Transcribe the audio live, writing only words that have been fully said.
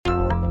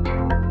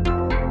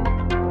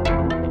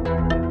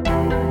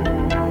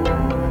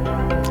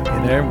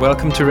there.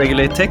 Welcome to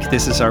Regulate Tech.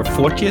 This is our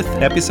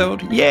 40th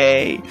episode.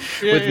 Yay!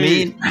 With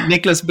me,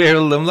 Nicholas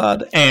Beryl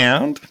Lumlad,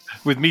 and...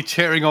 with me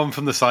cheering on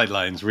from the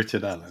sidelines,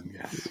 Richard Allen.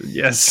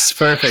 Yes,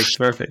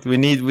 perfect. We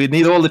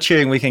need all the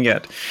cheering we can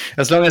get,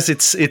 as long as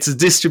it's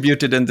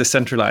distributed and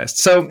decentralized.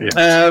 So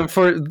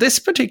for this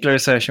particular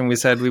session, we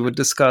said we would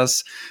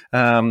discuss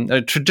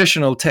a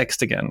traditional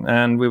text again,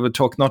 and we would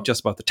talk not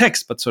just about the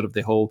text, but sort of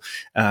the whole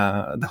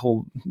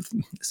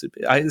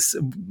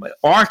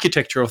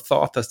architecture of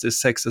thought that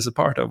this text is a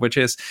part of, which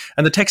is,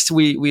 and the text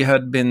we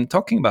had been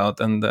talking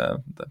about, and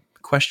the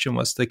question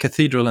was the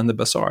cathedral and the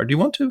bazaar. Do you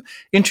want to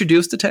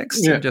introduce the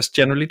text and just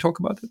generally talk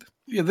about it?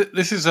 Yeah,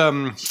 this is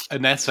an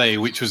essay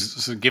which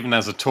was given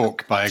as a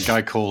talk by a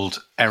guy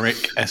called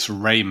Eric S.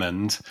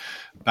 Raymond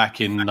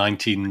back in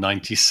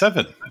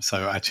 1997.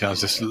 So actually, I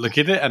was just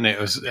looking at it, and it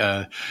was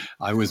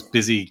I was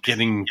busy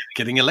getting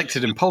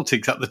elected in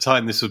politics at the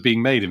time this was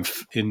being made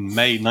in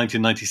May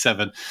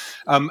 1997,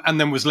 and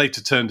then was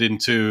later turned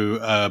into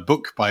a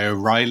book by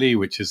O'Reilly,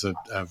 which is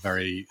a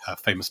very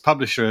famous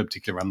publisher,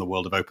 particularly around the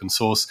world of open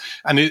source,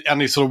 and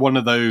it's sort of one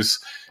of those.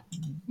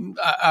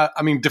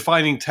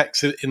 Defining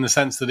text in the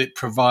sense that it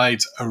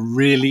provides a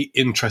really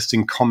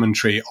interesting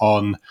commentary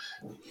on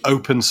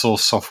open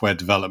source software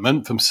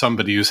development from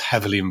somebody who's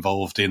heavily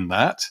involved in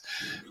that.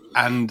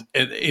 And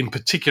in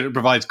particular, it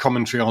provides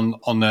commentary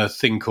on a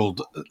thing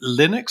called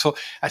Linux, or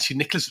actually,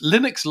 Nicholas,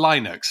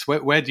 Linux.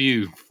 Where do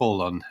you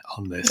fall on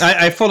this?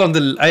 I fall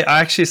on I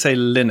actually say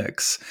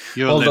Linux.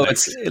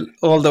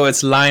 Although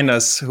it's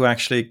Linus who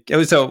actually.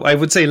 So I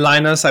would say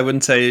Linus. I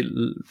wouldn't say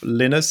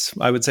Linus.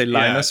 I would say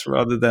Linus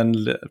rather than.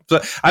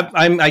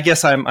 I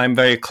guess I'm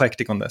very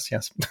eclectic on this.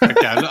 Yes.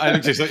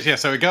 Okay.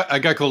 So a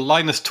guy called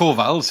Linus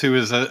Torvalds, who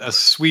is a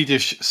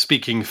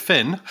Swedish-speaking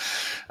Finn,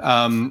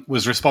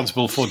 was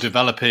responsible for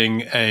developing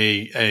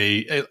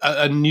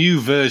a new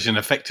version,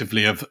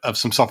 effectively, of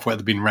some software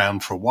that had been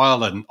around for a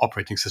while, an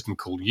operating system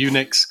called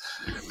Unix,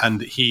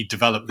 and he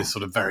developed this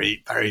sort of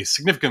very, very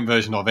significant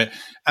version of it.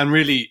 And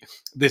really,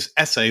 this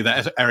essay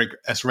that Eric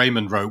S.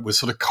 Raymond wrote was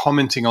sort of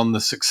commenting on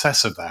the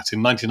success of that.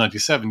 In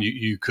 1997,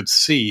 you could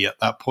see at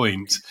that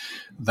point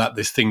that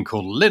this thing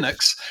called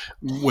Linux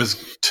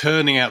was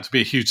turning out to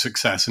be a huge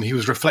success, and he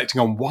was reflecting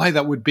on why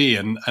that would be,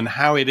 and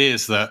how it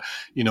is that,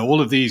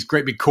 all of these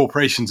great big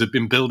corporations have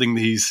been building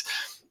these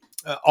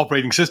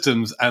operating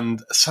systems,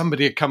 and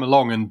somebody had come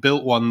along and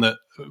built one that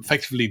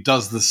effectively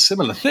does the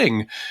similar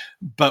thing,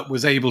 but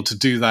was able to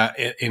do that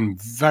in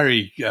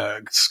very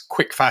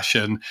quick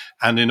fashion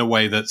and in a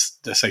way that's,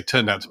 let's say,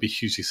 turned out to be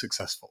hugely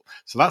successful.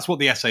 So that's what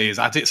the essay is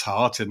at its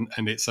heart, and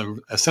it's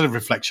a set of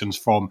reflections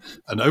from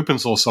an open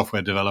source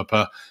software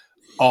developer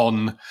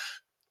on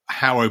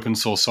how open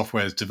source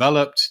software is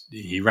developed.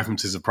 He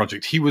references a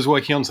project he was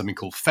working on, something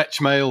called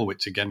Fetchmail,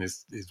 which again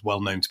is well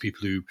known to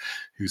people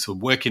who sort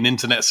of work in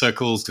internet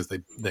circles, because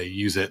they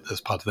use it as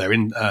part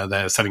of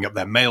their setting up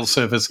their mail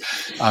servers.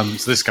 So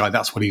this guy,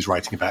 that's what he's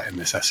writing about in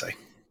this essay.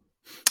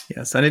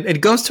 Yes, and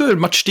it goes to a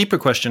much deeper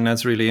question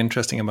that's really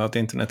interesting about the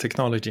internet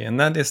technology, and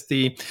that is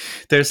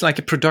there's like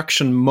a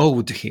production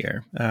mode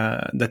here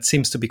that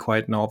seems to be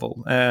quite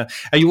novel. And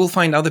you will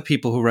find other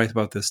people who write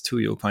about this too.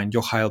 You'll find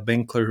Joachim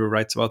Benkler, who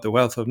writes about the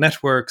wealth of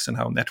networks and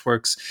how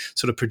networks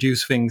sort of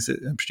produce things,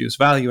 produce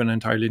value in an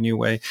entirely new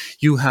way.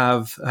 You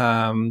have,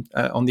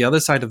 on the other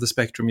side of the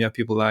spectrum, you have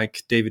people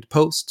like David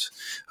Post,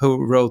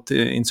 who wrote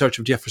In Search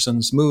of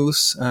Jefferson's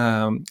Moose,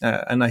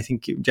 and I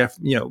think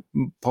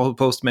Paul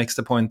Post makes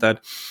the point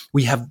that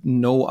we have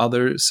no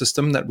other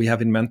system that we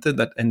have invented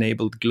that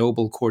enabled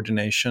global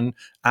coordination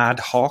ad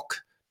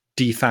hoc,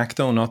 de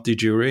facto, not de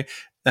jure,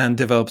 and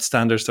developed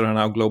standards that are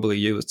now globally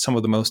used, some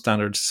of the most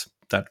standards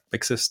that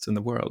exist in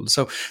the world.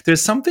 So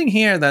there's something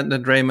here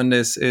that Raymond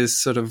is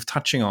sort of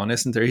touching on,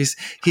 isn't there?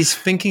 He's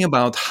thinking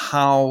about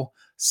how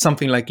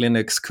something like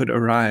Linux could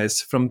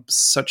arise from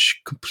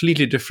such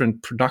completely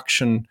different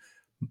production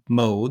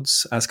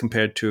modes as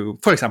compared to,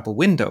 for example,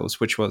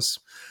 Windows, which was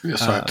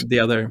the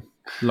other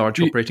large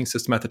operating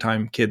system at the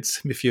time.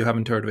 Kids, if you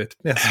haven't heard of it.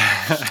 Yes.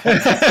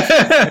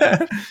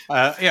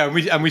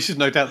 And we should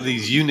note out that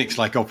these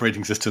Unix-like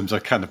operating systems are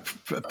kind of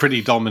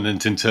pretty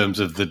dominant in terms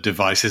of the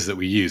devices that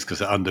we use,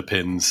 because it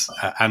underpins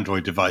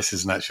Android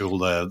devices, and actually all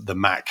the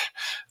Mac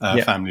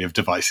family of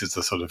devices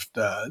are sort of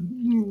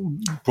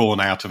born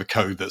out of a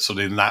code that's sort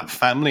of in that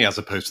family, as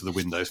opposed to the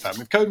Windows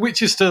family of code,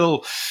 which is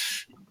still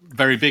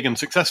very big and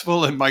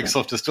successful, and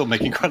Microsoft is still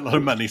making quite a lot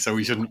of money, so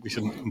we shouldn't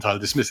entirely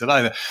dismiss it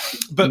either.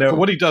 But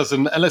what he does,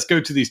 and let's go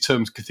to these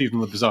terms,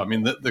 cathedral and bazaar. I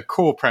mean, the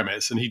core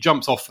premise, and he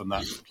jumps off from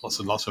that, lots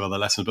and lots of other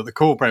lessons, but the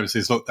core premise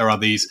is, look, there are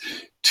these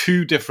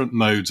two different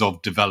modes of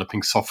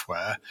developing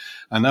software.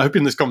 And I hope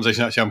in this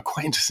conversation, actually, I'm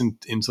quite interested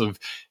in sort of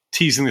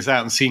teasing this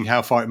out and seeing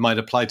how far it might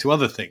apply to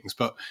other things.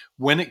 But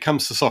when it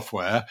comes to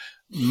software,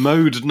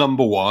 mode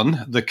number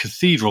one, the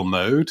cathedral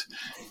mode,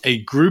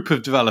 a group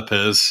of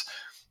developers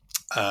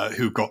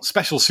who've got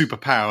special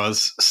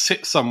superpowers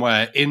sit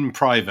somewhere in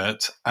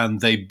private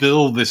and they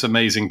build this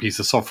amazing piece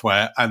of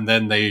software and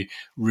then they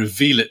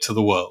reveal it to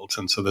the world.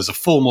 And so there's a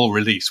formal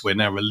release. We're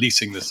now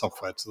releasing this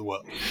software to the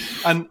world.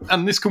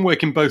 And this can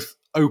work in both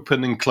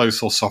open and closed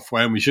source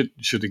software. And we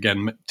should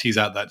again tease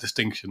out that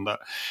distinction that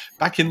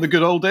back in the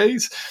good old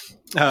days,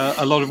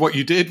 a lot of what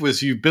you did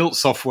was you built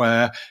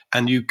software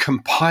and you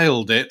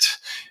compiled it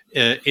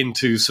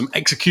into some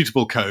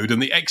executable code,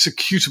 and the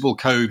executable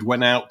code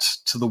went out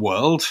to the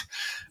world.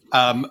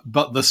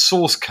 But the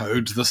source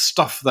code, the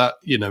stuff that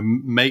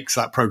makes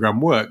that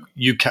program work,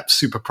 you kept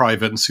super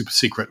private and super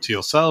secret to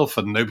yourself,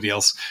 and nobody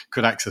else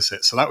could access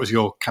it. So that was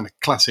your kind of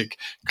classic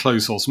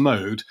closed source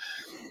mode.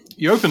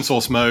 Your open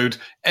source mode,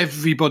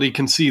 everybody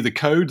can see the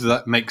code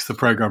that makes the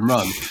program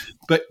run.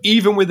 But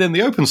even within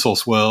the open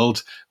source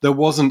world, there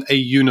wasn't a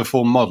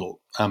uniform model.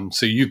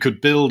 So you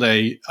could build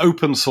a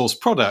open source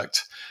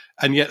product,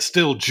 and yet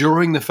still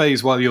during the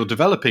phase while you're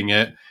developing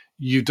it,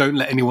 you don't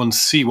let anyone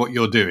see what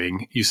you're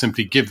doing. You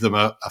simply give them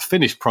a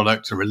finished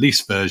product, a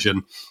release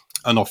version,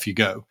 and off you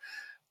go.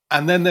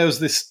 And then there was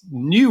this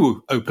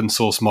new open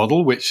source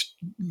model, which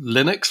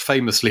Linux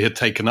famously had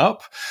taken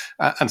up,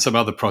 and some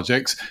other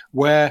projects,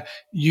 where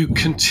you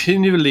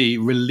continually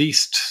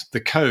released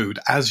the code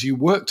as you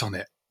worked on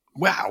it.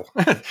 Wow.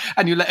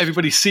 And you let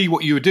everybody see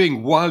what you were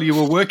doing while you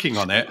were working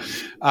on it.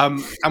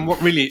 And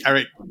what really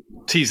Eric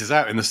teases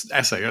out in this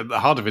essay at the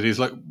heart of it is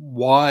like,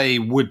 why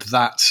would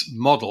that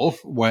model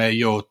where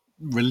you're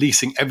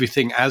releasing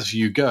everything as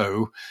you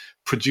go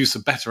produce a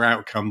better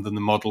outcome than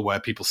the model where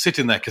people sit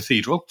in their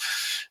cathedral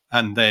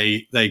and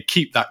they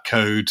keep that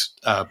code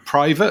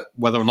private,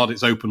 whether or not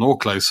it's open or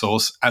closed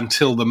source,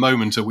 until the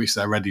moment at which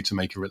they're ready to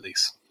make a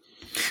release?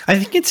 I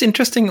think it's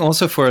interesting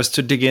also for us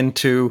to dig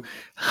into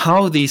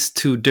how these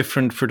two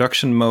different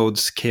production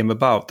modes came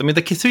about. I mean,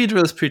 the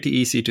cathedral is pretty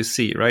easy to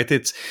see, right?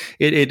 It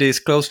is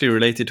closely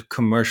related to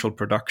commercial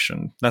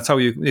production. That's how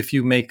if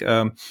you make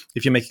a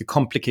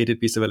complicated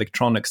piece of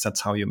electronics,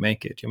 that's how you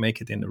make it. You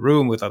make it in a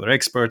room with other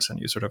experts,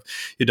 and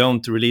you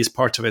don't release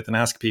parts of it and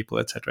ask people,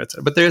 etc.,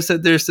 etc. But there's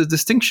a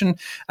distinction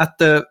at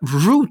the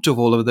root of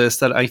all of this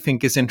that I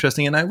think is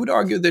interesting, and I would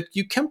argue that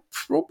you can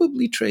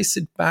probably trace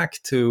it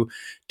back to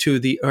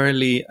the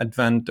early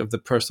advent of the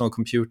personal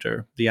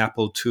computer, the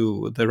Apple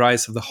II, the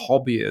rise of the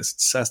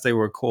hobbyists, as they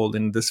were called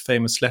in this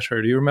famous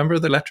letter. Do you remember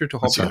the letter to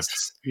hobbyists?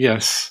 Right.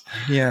 Yes.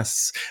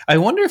 Yes. I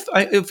wonder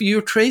if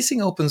you're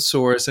tracing open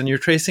source and you're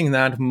tracing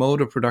that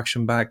mode of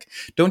production back,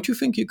 don't you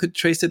think you could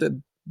trace it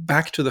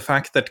back to the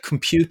fact that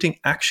computing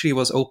actually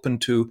was open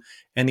to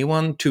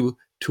anyone, to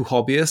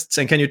hobbyists?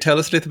 And can you tell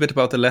us a little bit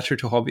about the letter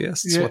to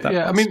hobbyists? Yeah, what that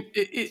was? I mean,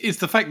 it's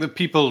the fact that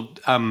people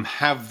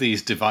have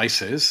these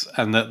devices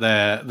and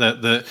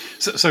that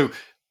so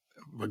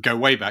we'll go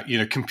way back.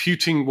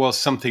 Computing was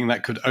something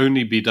that could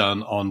only be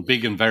done on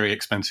big and very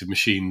expensive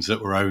machines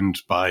that were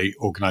owned by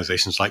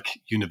organizations like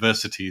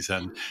universities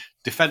and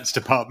defense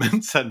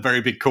departments and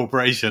very big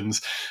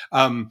corporations.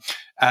 And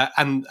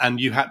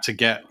you had to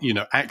get,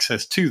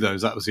 access to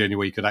those. That was the only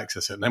way you could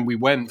access it. And then we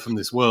went from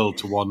this world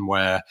to one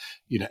where,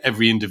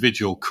 every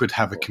individual could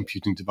have a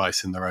computing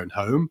device in their own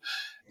home.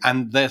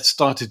 And there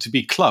started to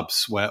be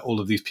clubs where all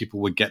of these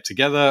people would get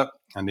together,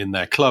 and in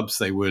their clubs,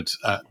 they would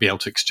be able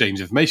to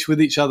exchange information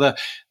with each other.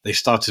 They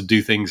started to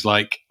do things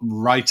like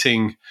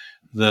writing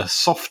the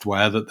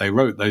software that they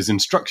wrote, those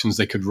instructions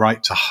they could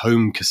write to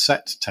home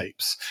cassette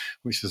tapes,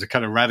 which was a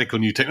kind of radical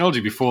new technology.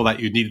 Before that,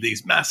 you needed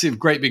these massive,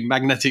 great big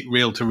magnetic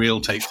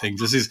reel-to-reel tape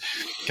things. This is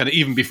kind of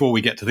even before we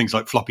get to things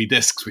like floppy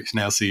disks, which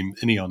now seem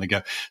an eon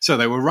ago. So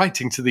they were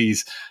writing to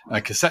these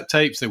cassette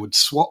tapes. They would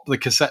swap the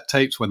cassette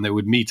tapes when they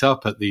would meet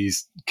up at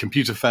these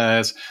computer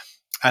fairs.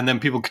 And then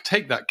people could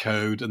take that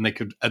code and they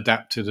could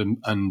adapt it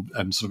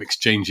and sort of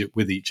exchange it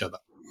with each other.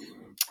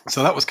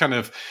 So that was kind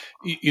of,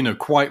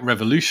 quite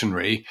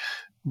revolutionary.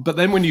 But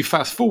then when you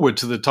fast forward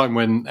to the time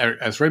when,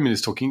 as Raymond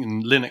is talking,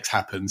 and Linux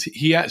happens,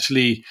 he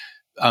actually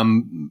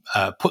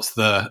puts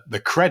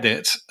the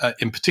credit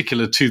in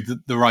particular to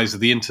the rise of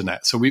the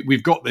internet. So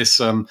we've got this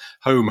home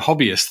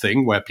hobbyist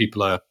thing where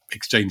people are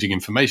exchanging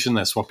information,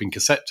 they're swapping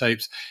cassette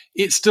tapes.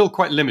 It's still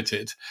quite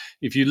limited.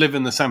 If you live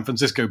in the San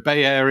Francisco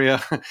Bay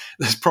Area,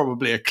 there's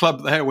probably a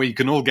club there where you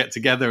can all get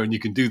together and you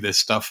can do this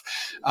stuff.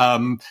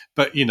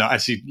 But,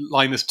 actually,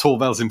 Linus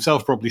Torvalds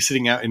himself, probably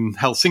sitting out in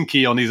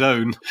Helsinki on his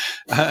own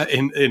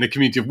in a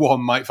community of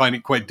one, might find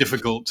it quite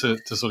difficult to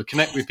sort of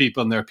connect with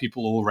people. And there are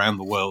people all around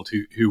the world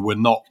who were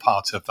not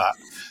part of that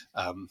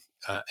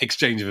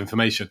exchange of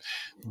information.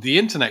 The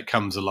internet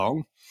comes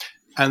along.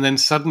 And then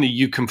suddenly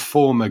you can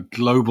form a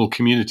global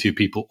community of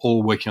people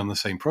all working on the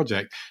same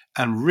project.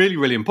 And really,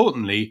 really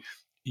importantly,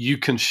 you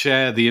can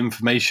share the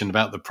information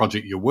about the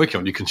project you're working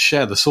on. You can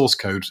share the source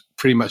code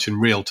pretty much in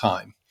real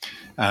time.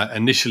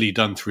 Initially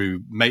done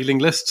through mailing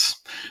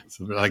lists.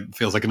 So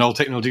feels like an old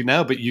technology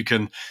now, but you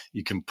can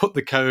put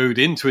the code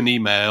into an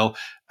email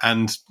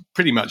and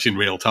pretty much in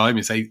real time.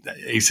 It's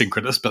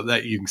asynchronous, but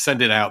that you can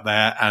send it out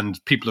there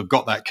and people have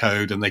got that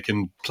code and they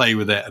can play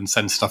with it and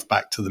send stuff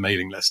back to the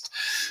mailing list.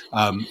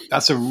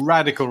 That's a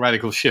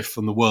radical shift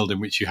from the world in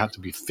which you had to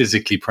be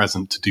physically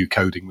present to do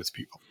coding with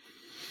people.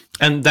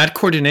 And that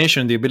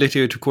coordination, the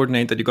ability to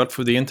coordinate that you got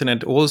through the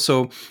internet,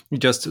 also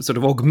just sort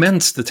of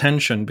augments the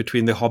tension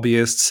between the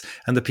hobbyists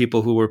and the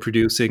people who were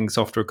producing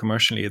software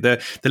commercially.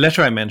 The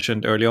letter I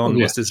mentioned early on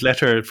was this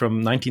letter from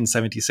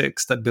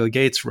 1976 that Bill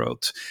Gates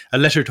wrote, a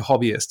letter to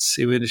hobbyists,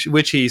 in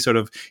which he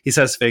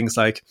says things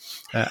like,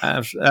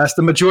 as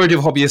the majority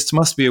of hobbyists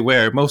must be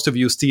aware, most of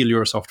you steal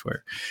your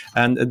software.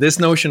 And this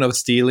notion of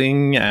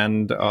stealing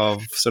and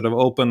of sort of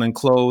open and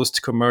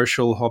closed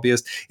commercial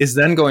hobbyists is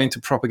then going to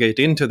propagate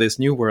into this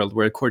new world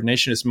where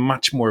coordination is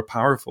much more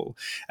powerful.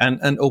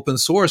 And open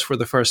source for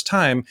the first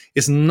time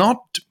is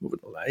not,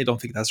 I don't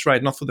think that's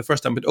right, not for the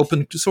first time, but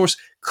open source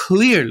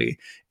clearly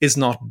is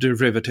not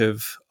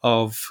derivative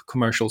of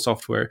commercial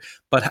software,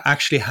 but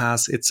actually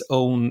has its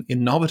own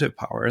innovative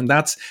power. And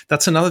that's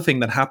another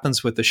thing that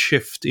happens with the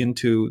shift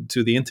into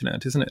the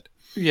internet, isn't it?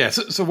 Yeah,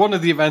 so one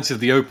of the advantages of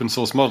the open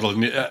source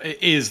model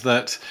is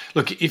that,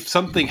 look, if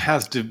something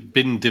has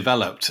been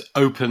developed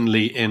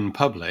openly in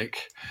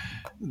public,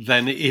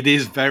 then it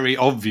is very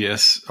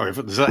obvious, or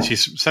there's actually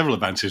several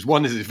advantages.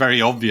 One is it's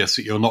very obvious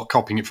that you're not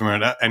copying it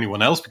from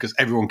anyone else because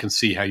everyone can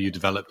see how you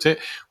developed it.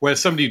 Whereas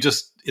somebody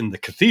just in the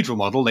cathedral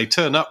model, they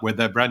turn up with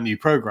their brand new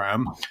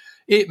program.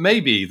 It may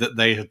be that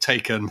they had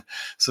taken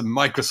some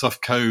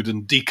Microsoft code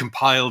and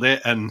decompiled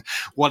it and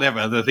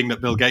whatever, the thing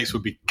that Bill Gates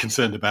would be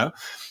concerned about.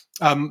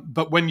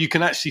 But when you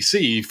can actually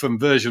see from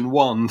version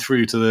 1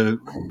 through to the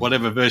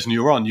whatever version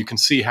you're on, you can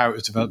see how it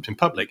was developed in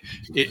public.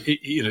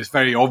 It's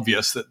very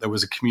obvious that there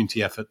was a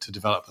community effort to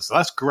develop this. So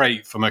that's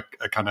great from a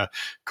kind of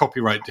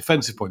copyright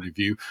defensive point of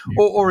view.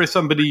 Or if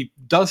somebody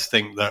does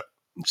think that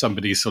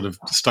somebody's sort of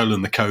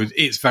stolen the code,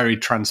 it's very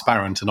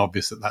transparent and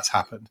obvious that that's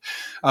happened.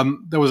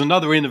 There was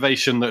another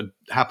innovation that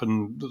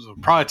happened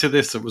prior to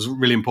this that was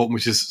really important,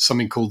 which is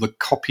something called the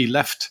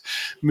copyleft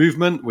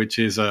movement, which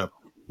is a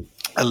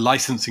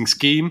licensing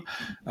scheme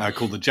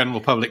called the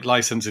General Public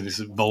License, and it's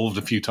evolved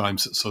a few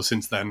times. So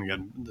since then,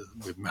 again,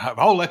 we have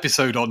a whole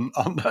episode on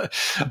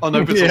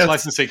open source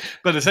licensing.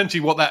 But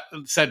essentially, what that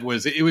said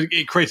was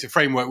it created a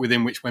framework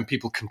within which, when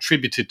people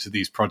contributed to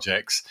these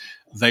projects,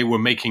 they were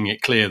making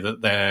it clear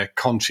that their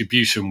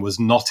contribution was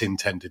not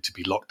intended to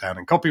be locked down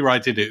and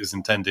copyrighted. It was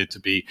intended to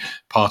be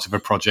part of a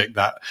project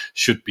that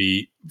should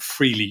be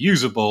freely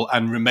usable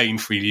and remain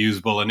freely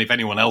usable. And if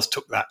anyone else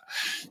took that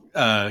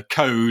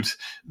code,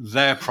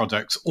 their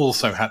products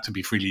also had to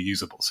be freely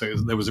usable. So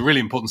there was a really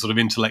important sort of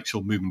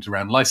intellectual movement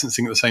around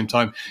licensing at the same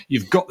time.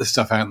 You've got this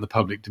stuff out in the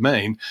public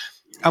domain.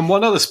 And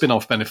one other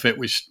spin-off benefit,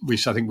 which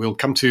I think we'll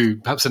come to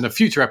perhaps in a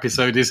future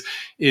episode, is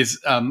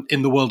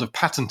in the world of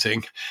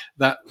patenting,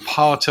 that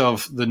part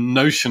of the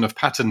notion of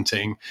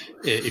patenting,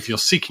 if you're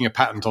seeking a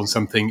patent on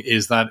something,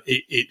 is that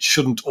it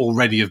shouldn't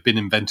already have been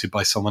invented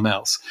by someone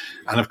else.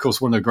 And of course,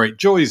 one of the great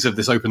joys of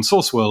this open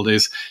source world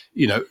is,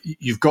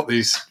 you've got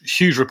these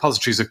huge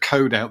repositories of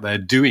code out there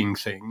doing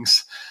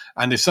things.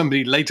 And if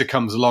somebody later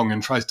comes along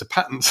and tries to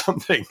patent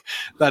something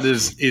that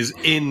is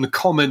in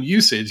common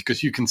usage,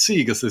 because you can see,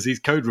 because there's these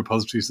code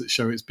repositories that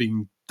show it's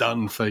been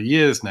done for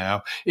years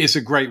now, it's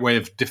a great way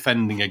of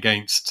defending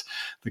against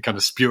the kind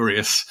of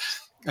spurious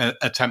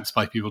attempts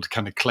by people to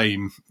kind of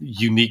claim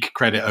unique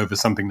credit over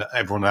something that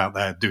everyone out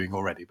there doing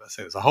already. But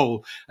so I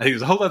think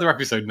there's a whole other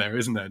episode in there,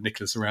 isn't there,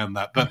 Nicholas, around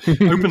that? But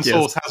open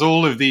source has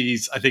all of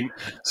these, I think,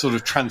 sort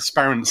of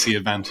transparency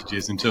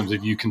advantages in terms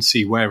of you can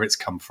see where it's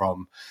come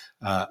from.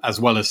 As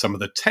well as some of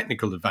the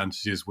technical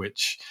advantages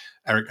which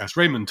Eric S.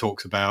 Raymond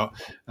talks about,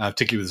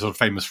 particularly with the sort of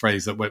famous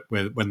phrase that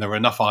when there are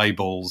enough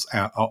eyeballs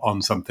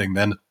on something,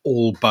 then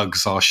all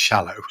bugs are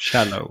shallow.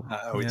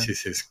 Which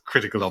is his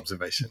critical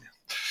observation.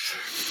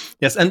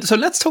 Yes, and so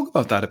let's talk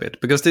about that a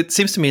bit, because it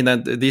seems to me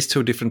that these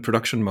two different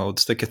production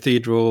modes, the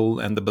cathedral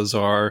and the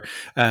bazaar,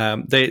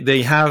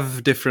 they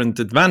have different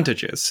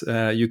advantages.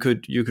 You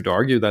could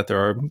argue that there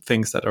are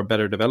things that are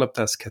better developed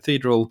as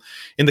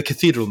in the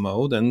cathedral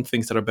mode, and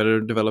things that are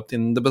better developed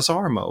in the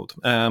bazaar mode.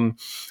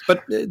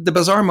 But the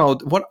bazaar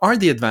mode, what are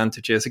the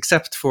advantages,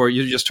 except for,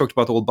 you just talked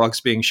about all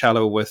bugs being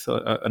shallow with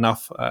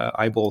enough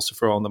eyeballs to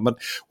throw on them, but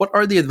what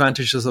are the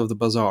advantages of the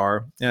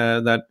bazaar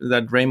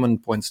that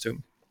Raymond points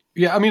to?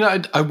 Yeah, I mean,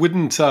 I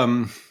wouldn't.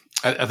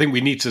 I think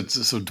we need to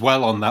sort of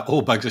dwell on that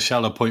all bugs are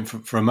shallow point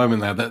for a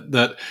moment there.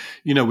 That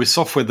with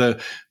software,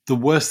 the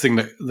worst thing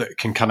that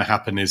can kind of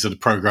happen is that a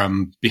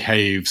program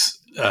behaves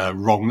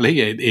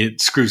wrongly.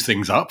 It screws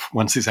things up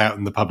once it's out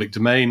in the public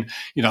domain.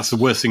 That's the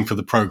worst thing for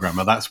the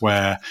programmer. That's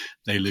where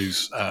they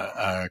lose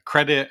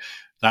credit.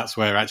 That's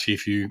where actually,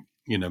 if you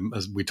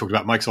as we talked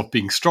about Microsoft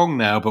being strong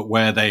now, but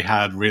where they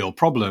had real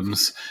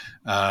problems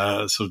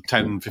sort of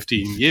 10,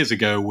 15 years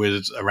ago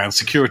was around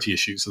security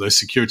issues. So those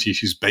security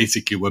issues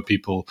basically were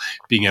people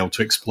being able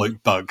to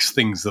exploit bugs,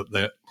 things that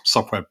the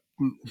software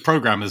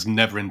programmers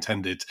never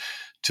intended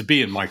to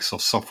be in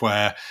Microsoft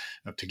software,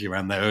 particularly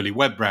around their early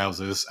web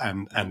browsers,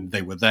 and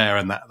they were there,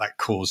 and that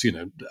caused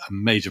a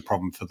major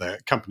problem for their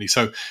company.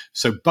 So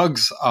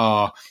bugs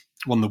are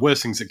one of the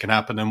worst things that can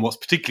happen, and what's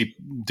particularly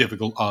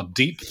difficult are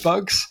deep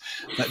bugs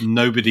that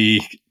nobody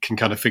can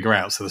kind of figure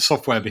out. So the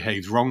software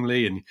behaves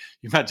wrongly, and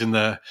you imagine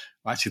there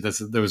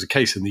was a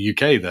case in the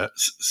UK that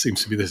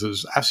seems to be this. It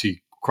was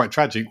actually quite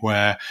tragic,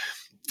 where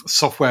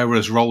software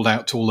was rolled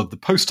out to all of the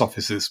post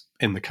offices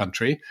in the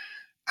country,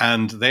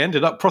 and they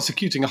ended up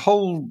prosecuting a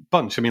whole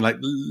bunch. I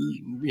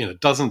mean,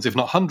 dozens, if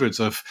not hundreds,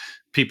 of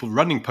people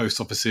running post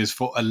offices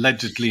for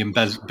allegedly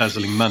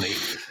embezzling money.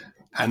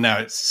 And now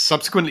it's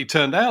subsequently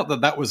turned out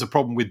that was a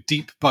problem with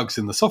deep bugs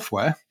in the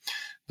software,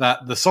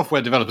 that the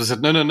software developer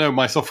said, no,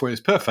 my software is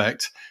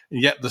perfect.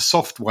 And yet the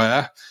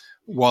software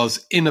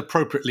was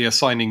inappropriately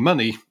assigning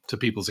money to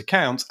people's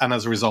accounts. And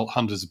as a result,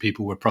 hundreds of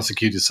people were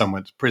prosecuted. Some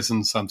went to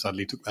prison. Some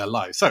sadly took their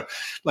lives. So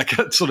like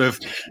at sort of,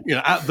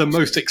 at the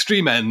most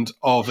extreme end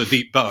of a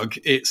deep bug,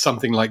 it's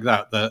something like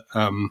that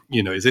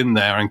is in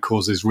there and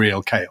causes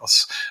real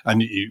chaos.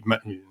 And you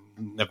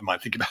never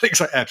mind thinking about things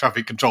like air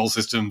traffic control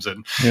systems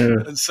and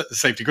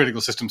safety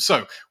critical systems.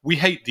 So we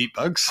hate deep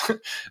bugs.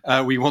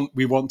 We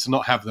want to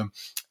not have them.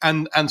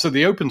 And so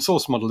the open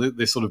source model,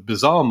 this sort of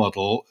bazaar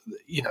model,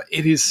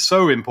 it is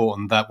so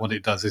important that what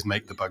it does is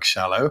make the bugs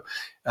shallow.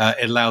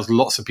 It allows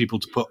lots of people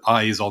to put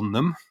eyes on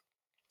them.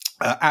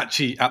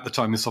 Actually, at the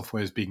time the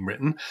software is being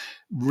written.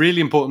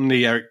 Really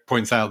importantly, Eric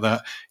points out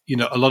that,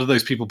 a lot of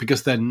those people,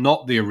 because they're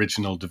not the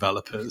original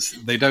developers,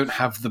 they don't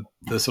have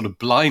the sort of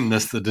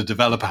blindness that a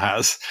developer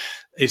has.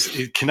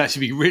 It can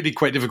actually be really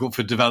quite difficult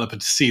for a developer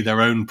to see their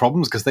own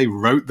problems because they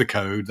wrote the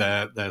code.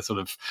 They're sort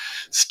of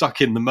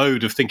stuck in the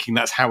mode of thinking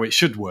that's how it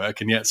should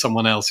work. And yet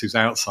someone else who's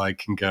outside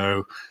can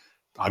go,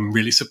 I'm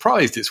really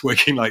surprised it's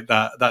working like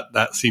that.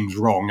 That seems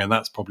wrong, and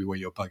that's probably where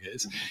your bug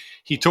is.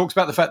 He talks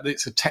about the fact that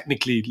it's a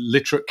technically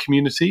literate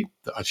community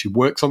that actually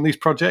works on these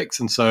projects,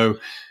 and so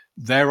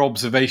their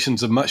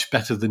observations are much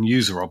better than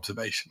user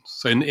observations.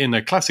 So in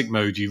a classic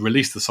mode, you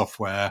release the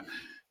software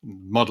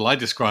model I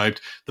described,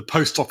 the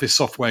post office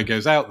software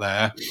goes out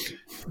there.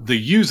 The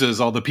users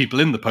are the people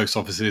in the post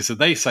offices, so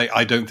they say,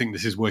 I don't think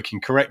this is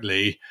working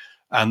correctly.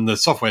 And the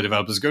software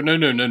developers go,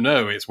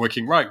 no, it's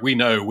working right. We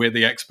know, we're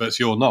the experts,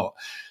 you're not.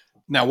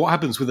 Now, what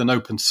happens with an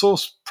open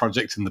source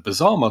project in the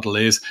bazaar model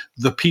is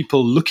the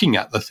people looking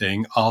at the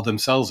thing are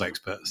themselves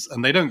experts.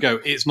 And they don't go,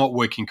 it's not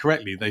working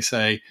correctly. They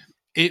say,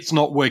 it's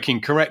not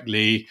working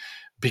correctly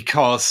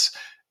because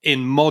in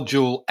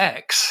module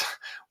X,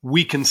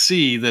 we can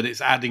see that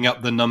it's adding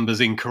up the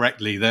numbers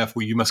incorrectly.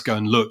 Therefore, you must go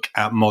and look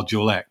at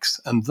module X.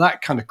 And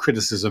that kind of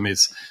criticism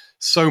is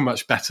so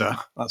much better.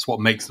 That's what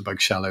makes the bug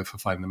shallow for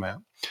finding them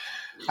out.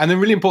 And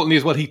then really importantly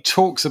as well, he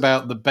talks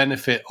about the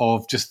benefit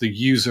of just the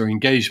user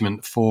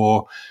engagement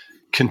for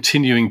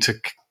continuing to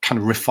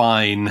kind of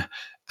refine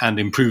and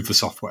improve the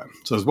software.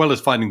 So as well as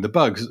finding the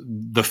bugs,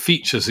 the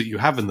features that you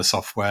have in the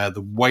software,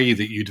 the way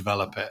that you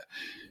develop it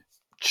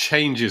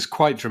changes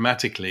quite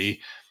dramatically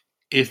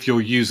if your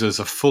users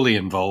are fully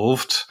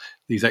involved.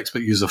 These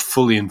expert users are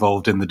fully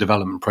involved in the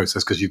development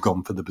process because you've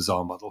gone for the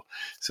bazaar model.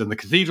 So in the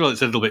cathedral,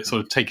 it's a little bit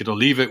sort of take it or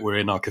leave it. We're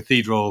in our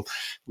cathedral.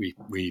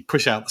 We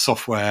push out the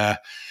software.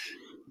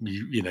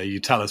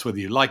 You tell us whether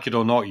you like it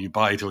or not, you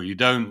buy it or you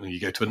don't, and you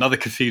go to another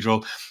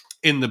cathedral.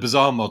 In the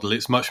bazaar model,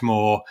 it's much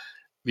more,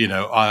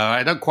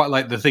 I don't quite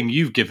like the thing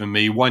you've given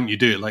me. Why don't you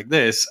do it like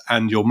this?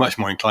 And you're much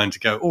more inclined to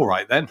go, all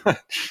right, then,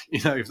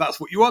 if that's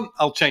what you want,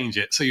 I'll change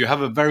it. So you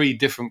have a very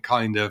different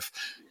kind of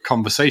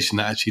conversation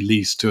that actually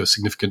leads to a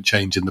significant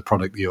change in the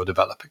product that you're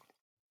developing.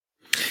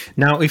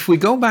 Now, if we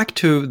go back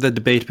to the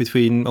debate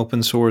between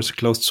open source,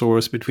 closed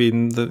source,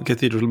 between the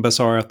Cathedral and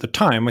Bazaar at the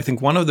time, I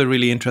think one of the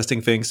really interesting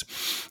things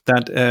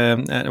that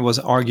was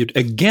argued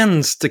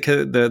against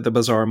the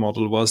Bazaar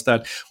model was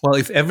that, well,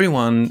 if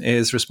everyone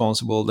is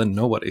responsible, then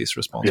nobody is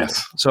responsible.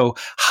 Yes. So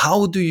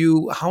how do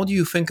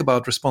you think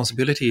about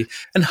responsibility,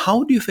 and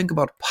how do you think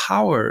about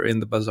power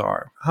in the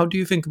Bazaar? How do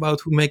you think about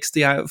who makes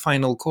the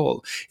final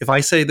call? If I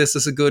say this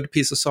is a good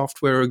piece of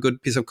software or a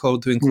good piece of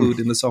code to include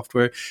in the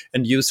software,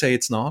 and you say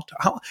it's not,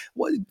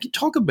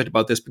 talk a bit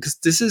about this, because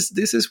this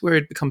is where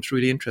it becomes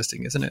really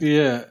interesting, isn't it?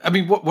 Yeah, I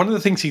mean, one of the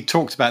things he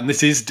talked about, and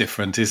this is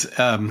different, is we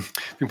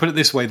can put it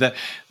this way: that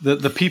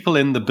the people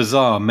in the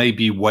bazaar may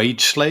be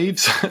wage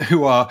slaves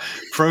who are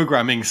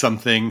programming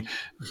something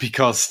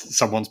because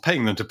someone's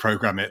paying them to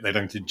program it. They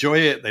don't enjoy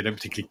it. They don't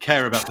particularly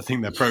care about the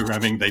thing they're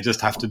programming. They just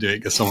have to do it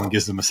because someone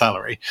gives them a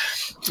salary.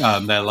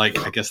 They're like,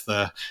 I guess,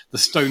 the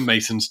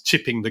stonemasons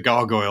chipping the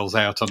gargoyles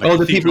out on a cathedral.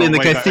 The people in the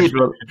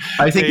cathedral.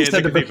 I think he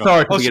said the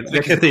bazaar.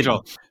 The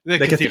cathedral.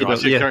 The cathedral.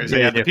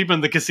 The people in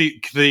the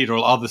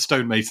cathedral are the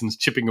stonemasons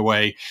chipping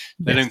away.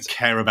 They don't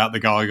care about the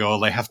gargoyle.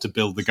 They have to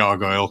build the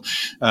gargoyle,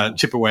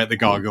 chip away at the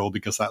gargoyle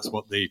because that's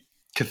what the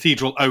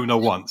cathedral owner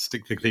wants. The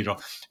cathedral.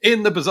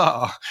 In the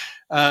bazaar,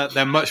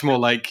 they're much more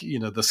like,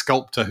 the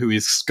sculptor who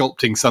is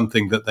sculpting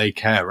something that they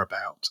care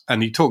about.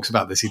 And he talks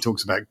about this. He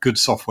talks about good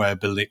software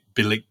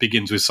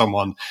begins with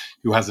someone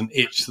who has an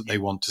itch that they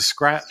want to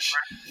scratch.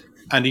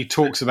 And he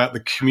talks about the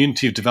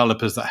community of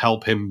developers that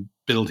help him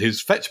build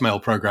his fetch mail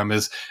program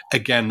as,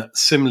 again,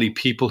 similarly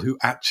people who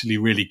actually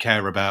really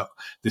care about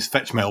this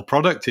fetch mail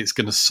product. It's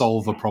going to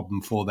solve a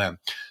problem for them.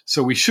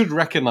 So we should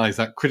recognize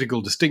that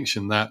critical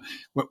distinction that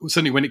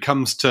certainly when it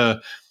comes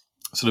to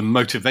sort of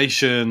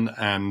motivation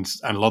and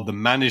a lot of the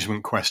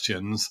management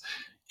questions,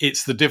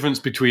 it's the difference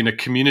between a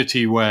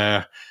community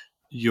where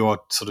you're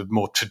sort of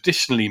more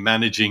traditionally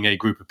managing a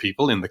group of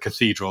people in the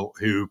cathedral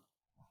who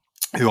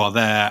are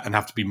there and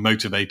have to be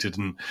motivated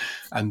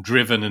and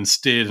driven and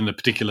steered in a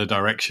particular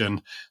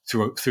direction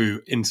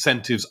through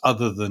incentives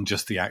other than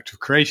just the act of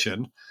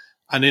creation.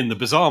 And in the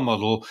bazaar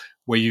model,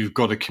 where you've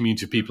got a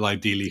community of people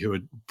ideally who are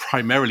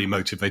primarily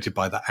motivated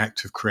by that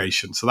act of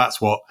creation. So that's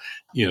what,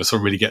 sort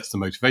of really gets the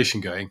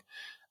motivation going.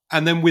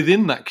 And then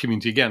within that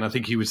community, again, I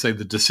think he would say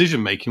the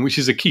decision making, which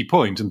is a key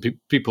point. And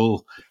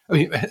people, I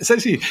mean,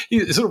 essentially,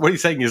 sort of what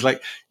he's saying is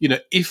like,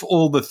 if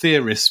all the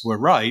theorists were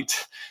right,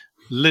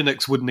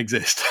 Linux wouldn't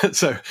exist.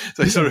 So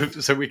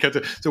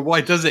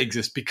why does it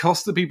exist?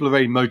 Because the people are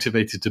very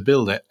motivated to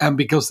build it, and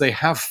because they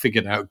have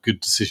figured out good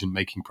decision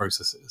making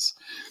processes.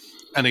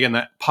 And again,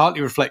 that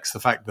partly reflects the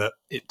fact that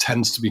it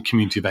tends to be a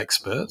community of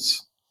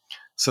experts.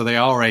 So they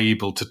are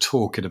able to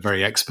talk at a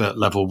very expert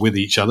level with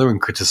each other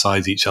and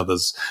criticize each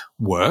other's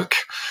work.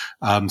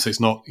 So it's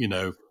not,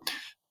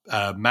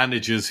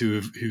 managers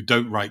who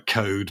don't write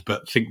code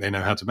but think they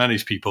know how to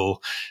manage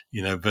people,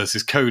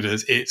 versus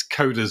coders. It's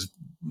coders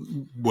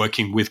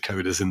working with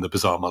coders in the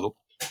bazaar model.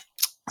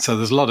 So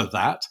there's a lot of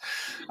that.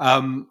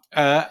 And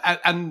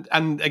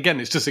again,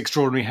 it's just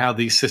extraordinary how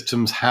these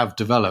systems have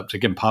developed.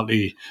 Again,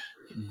 partly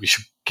we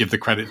should give the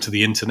credit to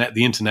the internet.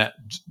 The internet,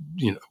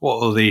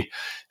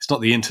 it's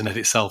not the internet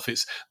itself,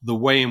 it's the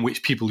way in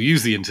which people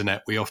use the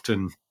internet. We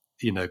often,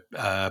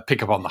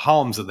 pick up on the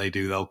harms that they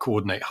do. They'll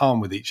coordinate harm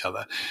with each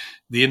other.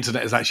 The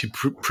internet has actually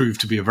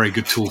proved to be a very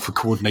good tool for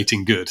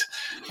coordinating good.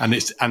 And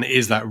it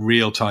is that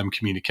real-time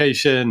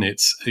communication.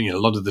 It's, a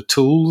lot of the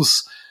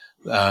tools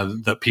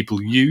that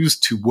people use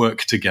to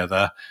work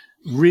together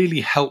really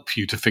help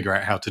you to figure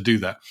out how to do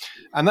that.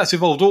 And that's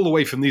evolved all the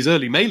way from these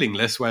early mailing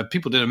lists where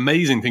people did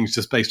amazing things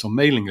just based on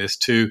mailing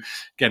lists to,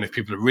 again, if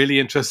people are really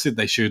interested,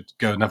 they should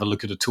go and have a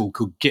look at a tool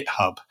called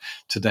GitHub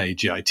today,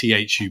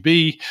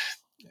 GitHub.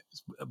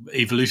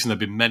 Evolution, there have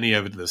been many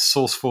over the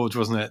SourceForge,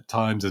 wasn't it, at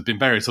times? There's been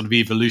various sort of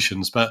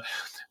evolutions, but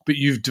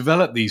you've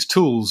developed these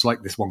tools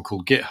like this one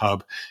called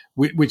GitHub,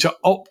 which are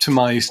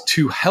optimized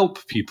to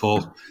help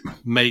people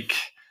make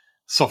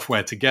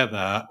software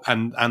together,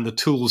 and the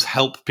tools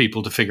help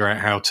people to figure out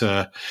how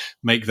to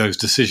make those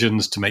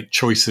decisions, to make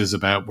choices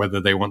about whether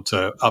they want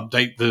to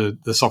update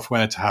the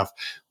software, to have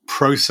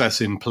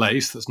process in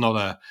place that's not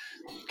a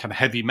kind of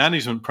heavy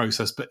management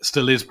process, but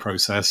still is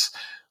process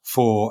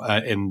for,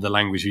 in the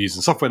language we use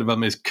in software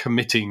development, is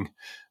committing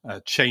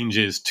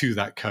changes to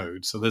that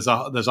code. So there's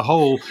a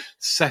whole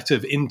set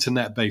of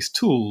internet-based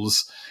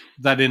tools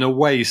that in a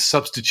way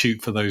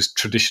substitute for those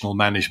traditional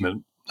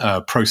management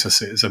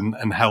processes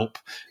and help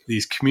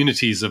these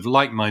communities of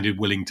like-minded,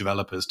 willing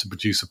developers to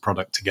produce a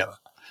product together.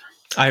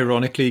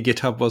 Ironically,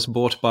 GitHub was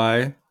bought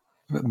by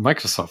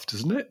Microsoft,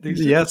 isn't it?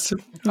 Yes,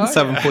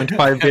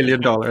 $7.5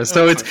 billion.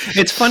 So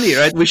it's funny,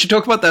 right? We should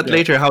talk about that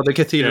later, how the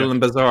cathedral and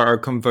bazaar are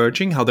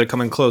converging, how they're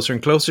coming closer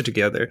and closer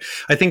together.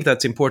 I think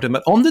that's important.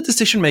 But on the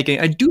decision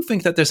making, I do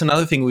think that there's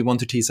another thing we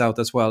want to tease out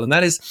as well. And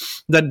that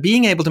is that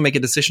being able to make a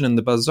decision in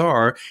the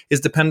bazaar is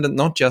dependent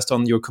not just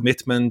on your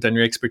commitment and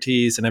your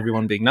expertise and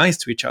everyone being nice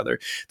to each other.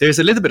 There's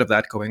a little bit of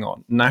that going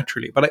on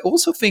naturally. But I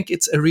also think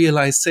it's a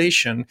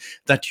realization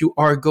that you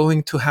are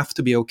going to have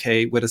to be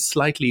okay with a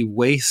slightly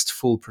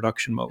wasteful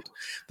production mode,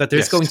 that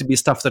there's going to be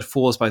stuff that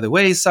falls by the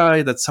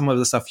wayside, that some of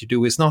the stuff you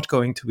do is not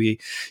going to be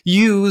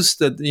used,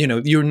 that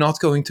you're not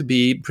going to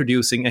be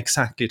producing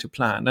exactly to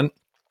plan. And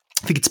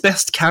I think it's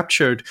best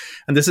captured,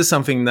 and this is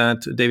something that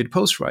David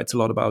Post writes a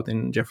lot about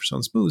in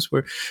Jefferson Smooths,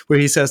 where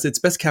he says it's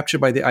best captured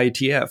by the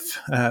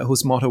IETF,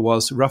 whose motto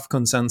was rough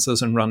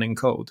consensus and running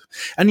code.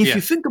 And if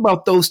you think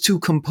about those two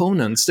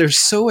components, they're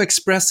so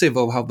expressive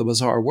of how the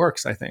bazaar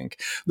works, I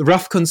think. The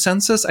rough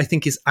consensus, I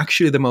think, is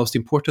actually the most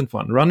important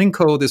one. Running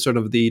code is sort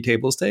of the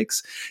table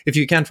stakes. If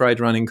you can't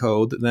write running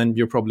code, then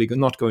you're probably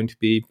not going to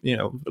be,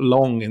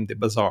 long in the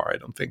bazaar, I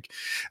don't think.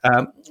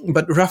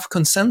 But rough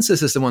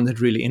consensus is the one that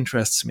really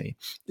interests me.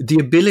 The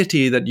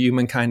ability that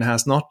humankind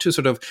has not to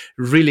sort of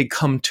really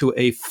come to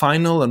a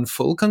final and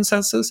full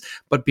consensus,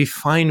 but be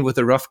fine with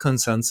a rough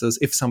consensus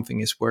if something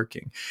is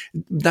working.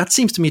 That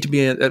seems to me to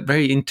be a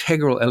very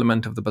integral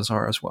element of the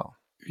bazaar as well.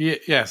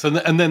 Yes,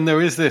 and then there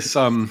is this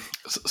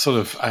sort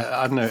of,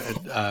 I don't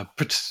know,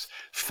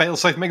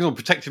 fail-safe mechanism,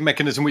 protective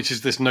mechanism, which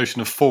is this notion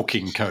of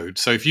forking code.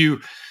 So if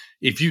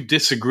you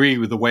disagree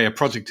with the way a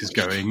project is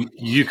going,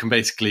 you can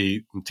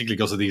basically, particularly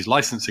because of these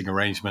licensing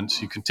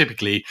arrangements, you can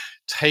typically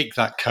take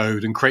that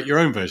code and create your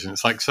own version.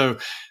 It's like, so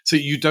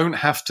you don't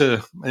have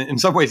to, in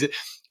some ways,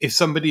 if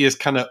somebody is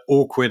kind of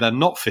awkward and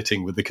not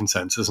fitting with the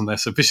consensus and they're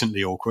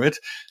sufficiently awkward,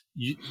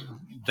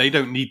 they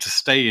don't need to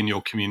stay in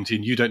your community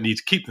and you don't need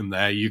to keep them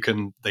there.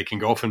 They can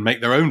go off and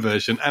make their own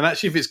version. And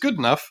actually, if it's good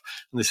enough,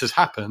 and this has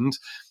happened,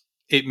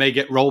 it may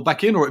get rolled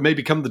back in, or it may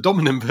become the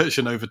dominant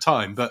version over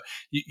time. But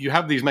you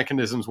have these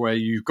mechanisms where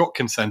you've got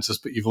consensus,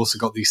 but you've also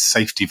got these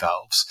safety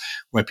valves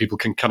where people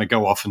can kind of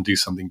go off and do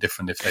something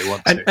different if they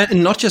want to.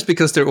 And not just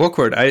because they're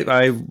awkward.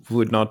 I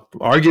would not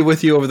argue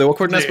with you over the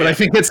awkwardness, but I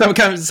think it's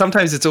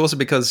sometimes it's also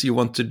because you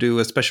want to do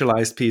a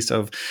specialized piece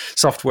of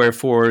software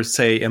for,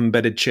 say,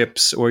 embedded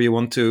chips, or you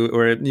want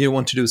to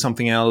do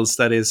something else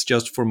that is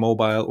just for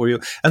mobile,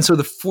 and so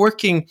the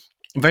forking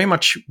very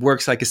much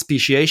works like a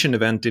speciation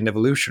event in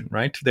evolution,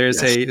 right?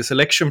 There's a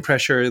selection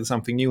pressure,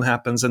 something new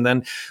happens, and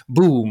then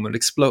boom, it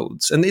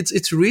explodes. And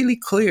it's really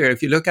clear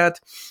if you look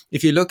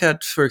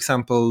at, for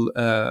example,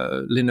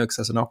 Linux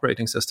as an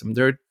operating system.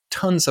 There are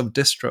tons of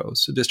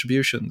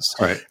distributions,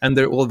 right, and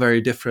they're all very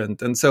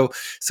different. And so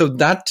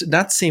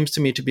that seems to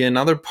me to be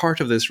another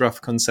part of this rough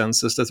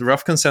consensus, that the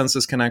rough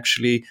consensus can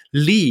actually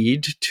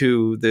lead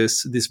to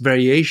this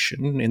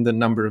variation in the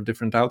number of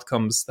different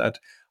outcomes that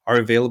are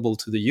available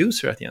to the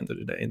user at the end of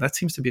the day. And that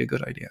seems to be a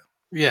good idea.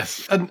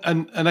 Yes, and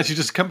actually,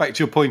 just to come back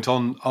to your point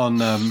on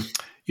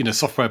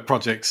software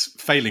projects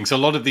failing. So a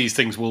lot of these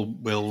things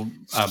will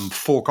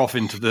fork off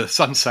into the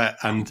sunset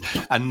and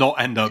not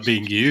end up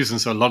being used.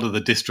 And so a lot of the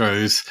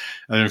distros,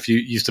 I don't know if you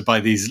used to buy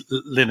these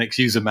Linux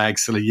user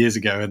mags years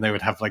ago, and they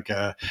would have like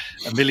a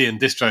million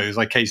distros.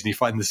 I occasionally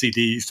find the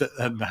CDs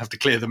and have to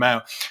clear them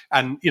out.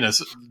 And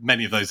so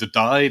many of those have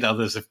died.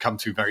 Others have come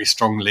through very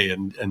strongly,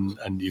 and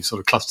you've sort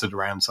of clustered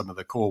around some of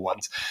the core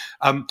ones.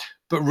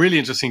 But really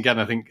interesting, again,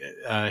 I think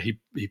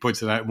he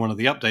pointed out in one of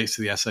the updates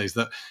to the essays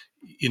that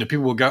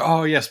people will go,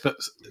 oh yes, but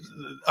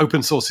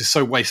open source is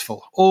so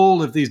wasteful.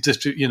 All of these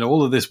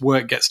all of this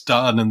work gets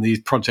done and these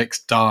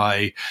projects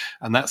die,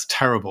 and that's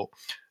terrible.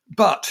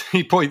 But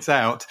he points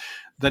out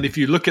that if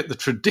you look at the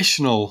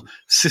traditional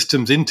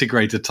systems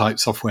integrator type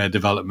software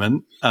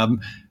development,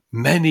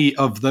 many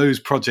of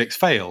those projects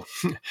fail.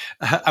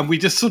 And we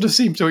just sort of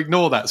seem to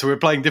ignore that. So we're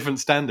applying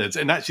different standards.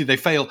 And actually, they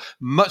fail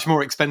much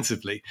more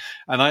expensively.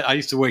 And I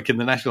used to work in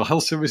the National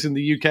Health Service in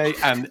the UK,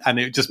 and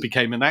it just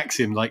became an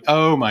axiom like,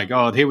 oh my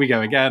God, here we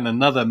go again,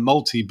 another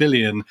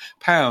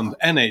multi-billion-pound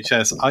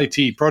NHS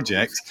IT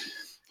project.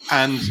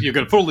 And you're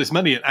going to put all this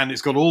money in, and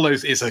it's got all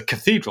those, it's a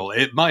cathedral.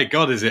 My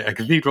God, is it a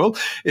cathedral?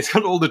 It's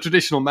got all the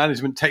traditional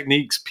management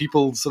techniques,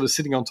 people sort of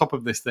sitting on top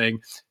of this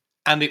thing,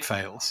 and it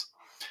fails.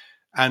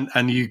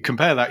 And you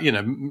compare that,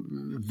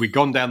 we'd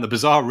gone down the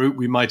bazaar route,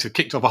 we might have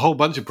kicked off a whole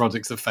bunch of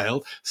projects that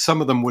failed.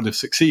 Some of them would have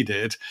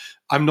succeeded.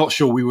 I'm not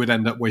sure we would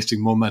end up wasting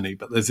more money,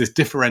 but there's this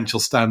differential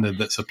standard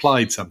that's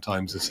applied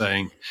sometimes of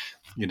saying,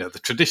 the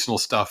traditional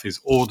stuff is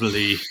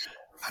orderly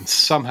and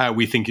somehow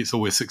we think it's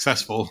always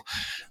successful.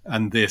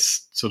 And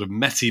this sort of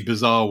messy,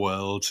 bizarre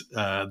world,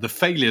 the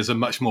failures are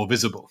much more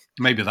visible.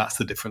 Maybe that's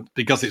the difference,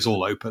 because it's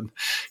all open.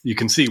 You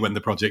can see when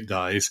the project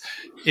dies.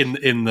 In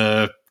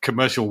the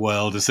commercial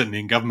world, and certainly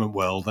in government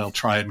world, they'll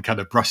try and kind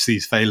of brush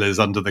these failures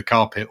under the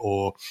carpet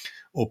or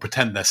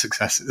pretend they're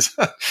successes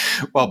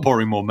while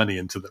pouring more money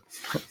into them.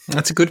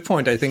 That's a good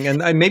point, I think.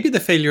 And maybe the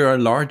failures are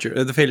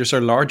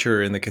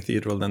larger in the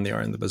cathedral than they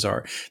are in the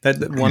bazaar.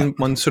 That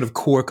one sort of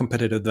core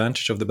competitive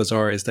advantage of the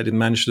bazaar is that it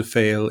managed to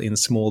fail in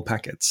small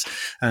packets.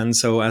 And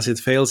so as it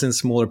fails in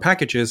smaller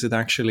packages, it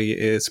actually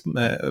is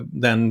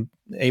then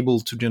able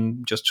to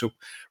just to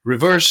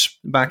reverse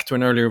back to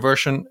an earlier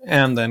version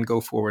and then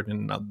go forward in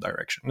another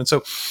direction. And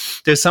so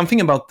there's something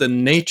about the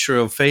nature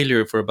of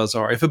failure for a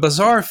bazaar. If a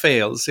bazaar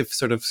fails, if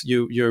sort of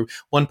your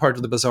one part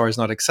of the bazaar is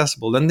not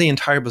accessible, then the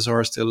entire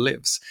bazaar still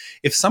lives.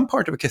 If some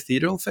part of a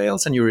cathedral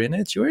fails and you're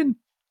in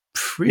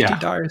pretty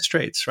dire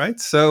straits, right?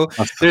 So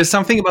there's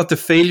something about the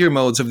failure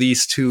modes of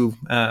these two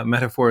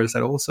metaphors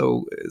that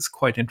also is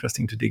quite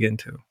interesting to dig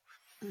into.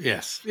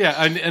 Yes,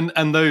 yeah,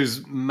 and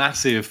those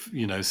massive,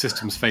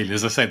 systems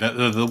failures, I say that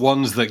they're the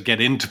ones that get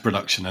into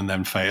production and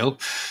then fail,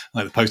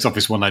 like the post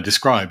office one I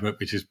described,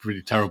 which is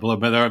pretty terrible.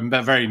 But there are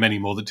very many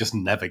more that just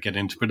never get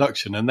into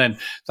production, and then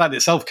that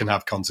itself can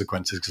have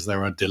consequences because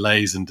there are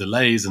delays,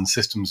 and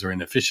systems are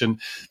inefficient.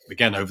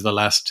 Again, over the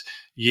last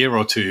year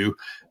or two,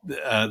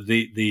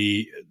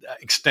 the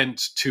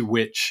extent to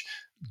which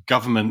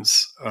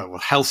governments,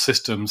 health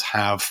systems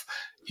have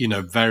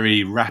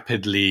very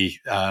rapidly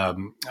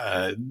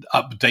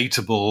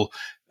updatable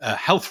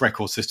health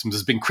record systems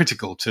has been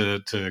critical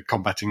to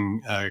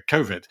combating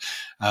COVID.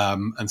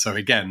 And so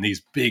again,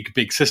 these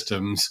big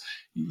systems,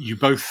 you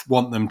both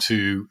want them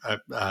to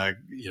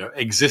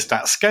exist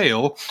at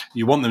scale.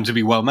 You want them to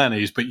be well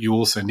managed, but you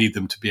also need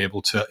them to be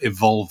able to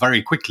evolve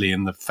very quickly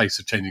in the face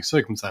of changing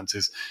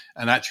circumstances.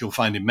 And actually, you'll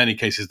find in many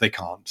cases they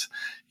can't.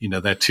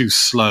 They're too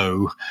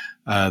slow.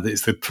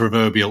 It's the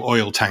proverbial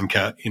oil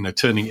tanker.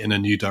 Turning in a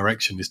new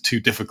direction is too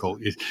difficult.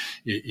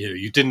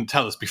 You didn't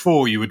tell us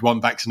before you would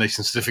want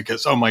vaccination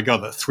certificates. Oh my God,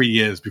 that's 3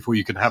 years before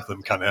you can have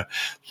them, kind of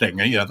thing.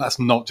 That's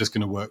not just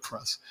going to work for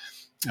us.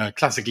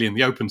 Classically, in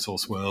the open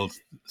source world,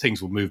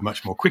 things will move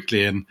much more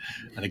quickly. And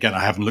again,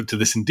 I haven't looked at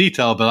this in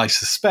detail, but I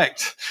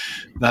suspect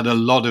that a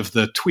lot of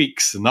the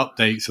tweaks and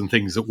updates and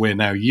things that we're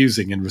now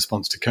using in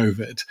response to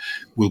COVID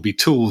will be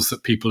tools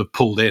that people have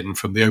pulled in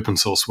from the open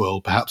source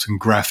world, perhaps, and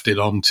grafted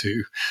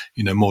onto,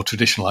 more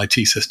traditional IT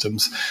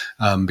systems,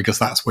 because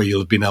that's where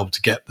you'll have been able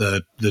to get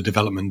the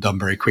development done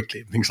very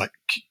quickly. Things like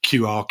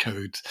QR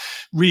code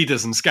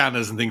readers and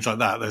scanners and things like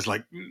that. There's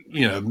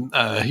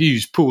a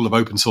huge pool of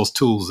open source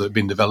tools that have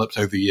been developed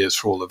over the years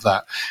for all of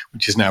that,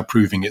 which is now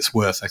proving its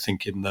worth, I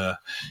think, in the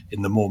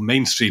more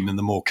mainstream, in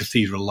the more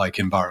cathedral-like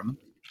environment.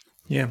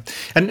 Yeah,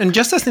 and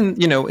just as in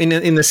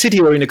a city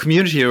or in a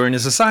community or in a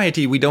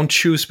society, we don't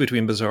choose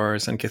between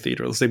bazaars and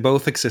cathedrals. They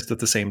both exist at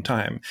the same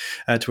time,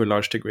 to a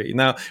large degree.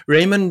 Now,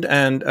 Raymond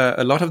and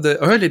a lot of the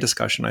early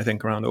discussion, I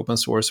think, around open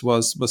source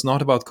was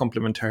not about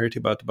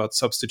complementarity, but about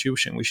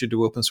substitution. We should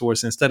do open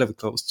source instead of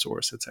closed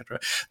source, etc.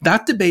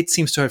 That debate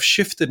seems to have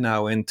shifted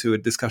now into a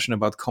discussion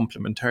about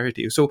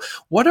complementarity. So,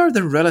 what are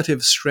the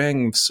relative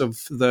strengths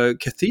of the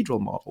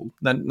cathedral model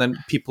that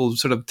people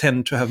sort of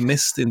tend to have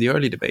missed in the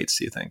early debates,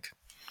 do you think?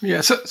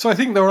 Yeah, so I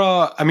think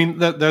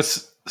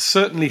there's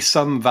certainly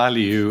some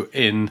value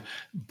in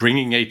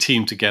bringing a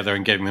team together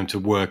and getting them to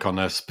work on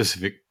a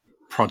specific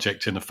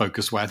project in a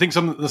focused way. I think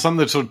some of the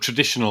sort of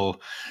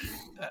traditional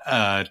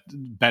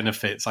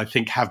benefits, I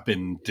think, have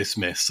been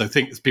dismissed. So I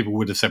think people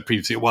would have said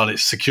previously, well,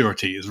 it's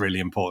security is really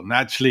important.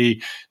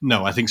 Actually,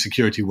 no, I think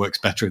security works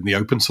better in the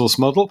open source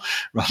model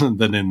rather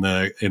than in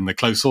the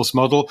closed source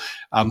model.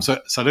 So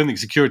I don't think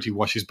security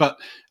washes, but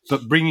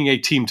bringing a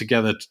team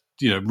together,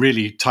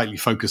 really tightly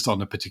focused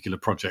on a particular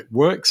project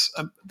works.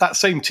 That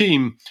same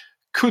team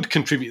could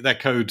contribute their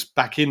code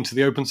back into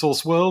the open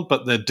source world,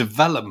 but the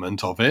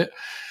development of it,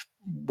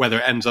 whether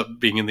it ends up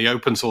being in the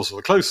open source or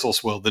the closed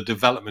source world, the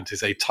development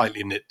is a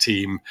tightly knit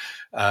team.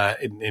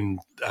 In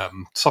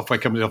software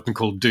companies often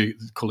call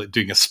it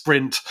doing a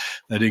sprint.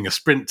 They're doing a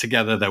sprint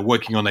together. They're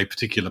working on a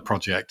particular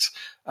project,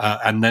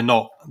 and they're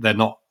not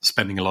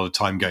spending a lot of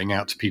time going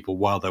out to people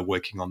while they're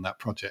working on that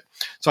project.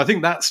 So I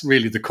think that's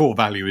really the core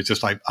value. Is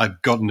just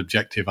I've got an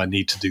objective. I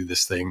need to do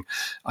this thing.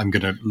 I'm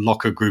going to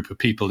lock a group of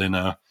people in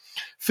a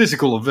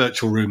physical or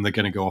virtual room. They're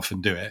going to go off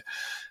and do it.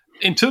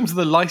 In terms of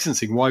the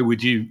licensing, why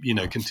would you,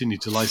 continue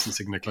to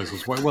licensing in the closed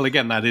source? Well,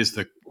 again, that is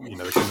the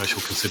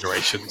commercial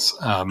considerations.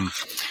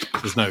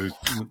 There's no,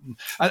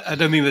 I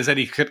don't think there's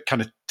any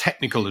kind of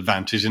technical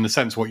advantage in the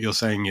sense. What you're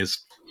saying is,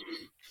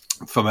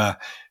 from a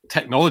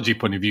technology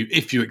point of view,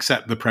 if you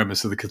accept the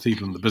premise of the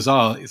cathedral and the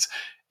bazaar,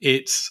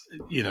 it's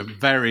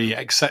very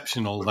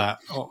exceptional that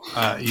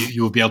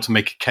you will be able to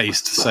make a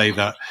case to say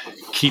that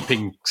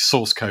keeping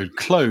source code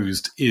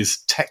closed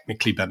is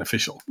technically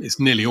beneficial. It's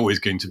nearly always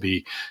going to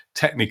be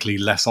technically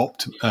less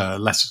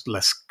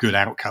good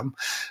outcome,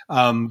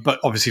 but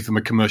obviously from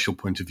a commercial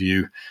point of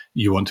view,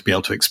 you want to be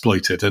able to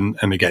exploit it. And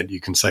again, you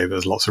can say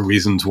there's lots of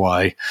reasons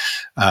why.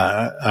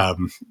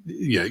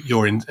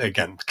 You're in,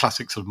 again,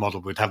 classic sort of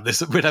model would have this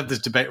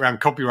debate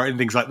around copyright and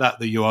things like that.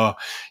 That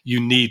you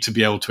need to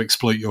be able to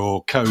exploit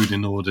your code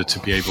in order to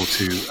be able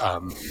to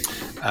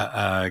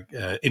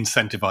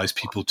incentivize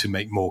people to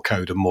make more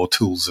code and more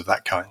tools of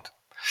that kind.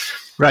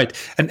 Right.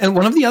 And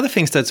one of the other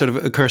things that sort of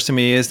occurs to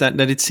me is that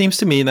it seems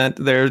to me that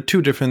there are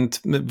two different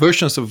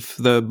versions of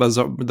the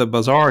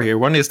bazaar here.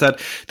 One is that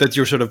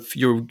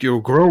you're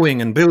growing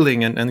and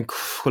building and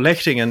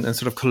collecting and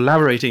sort of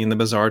collaborating in the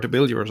bazaar to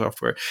build your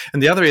software.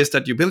 And the other is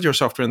that you build your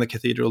software in the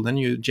cathedral, then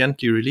you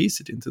gently release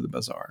it into the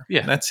bazaar.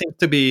 Yeah. And that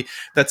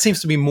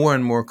seems to be more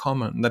and more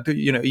common, that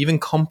even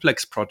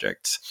complex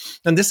projects.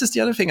 And this is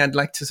the other thing I'd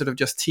like to sort of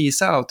just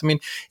tease out. I mean,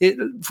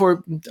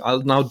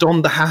 I'll now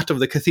don the hat of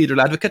the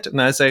cathedral advocate,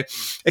 and I say,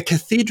 a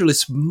cathedral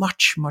is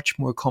much, much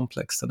more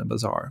complex than a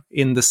bazaar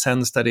in the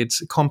sense that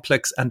it's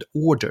complex and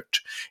ordered.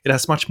 It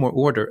has much more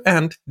order.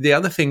 And the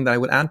other thing that I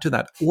would add to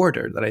that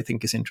order that I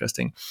think is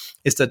interesting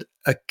is that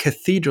a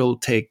cathedral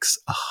takes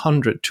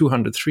 100,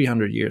 200,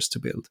 300 years to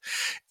build.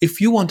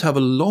 If you want to have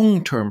a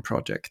long-term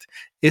project,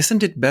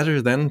 isn't it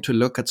better then to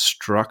look at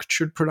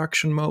structured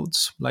production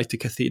modes like the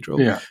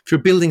cathedral? Yeah. If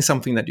you're building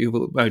something that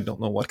I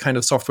don't know what kind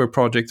of software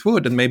project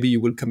would, and maybe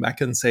you will come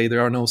back and say there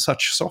are no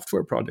such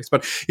software projects.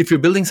 But if you're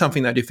building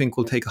something that you think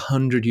will take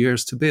 100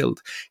 years to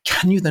build,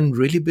 can you then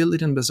really build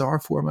it in bazaar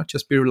format?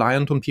 Just be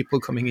reliant on people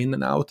coming in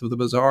and out of the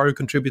bazaar,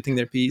 contributing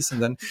their piece,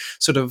 and then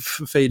sort of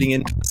fading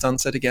into the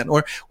sunset again?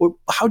 Or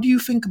how do you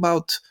think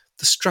about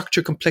the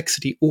structure,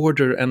 complexity,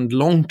 order, and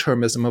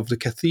long-termism of the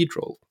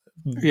cathedral?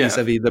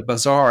 Vis-a-vis the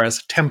bazaar as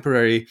a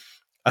temporary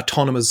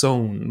autonomous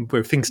zone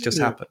where things just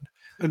happen.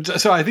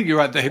 So I think you're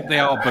right. They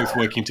are both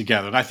working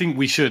together, and I think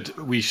we should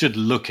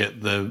look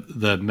at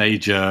the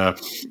major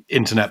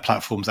internet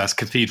platforms as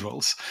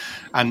cathedrals,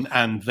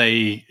 and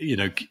they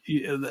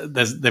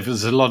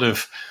there's a lot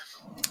of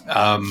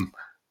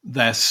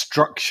their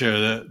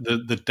structure,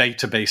 the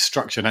database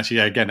structure. And actually,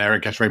 again,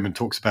 Eric S. Raymond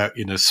talks about,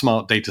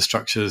 smart data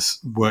structures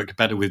work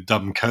better with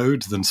dumb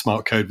code than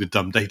smart code with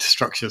dumb data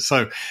structures.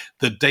 So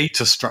the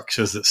data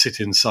structures that sit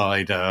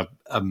inside a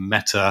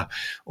Meta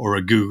or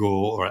a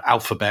Google or an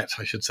Alphabet,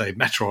 I should say,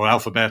 Meta or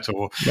Alphabet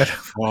or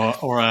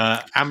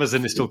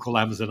Amazon is still called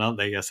Amazon, aren't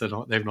they? Yes,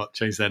 they've not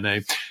changed their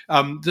name.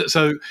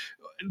 So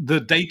the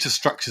data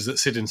structures that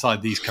sit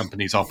inside these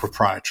companies are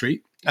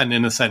proprietary, and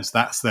in a sense,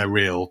 that's their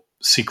real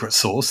secret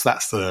sauce.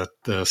 That's the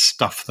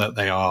stuff that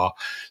they are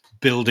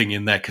building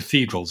in their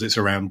cathedrals. It's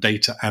around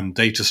data and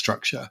data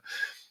structure.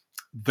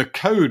 The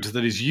code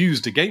that is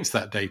used against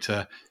that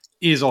data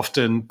is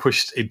often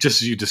pushed,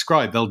 just as you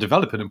described. They'll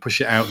develop it and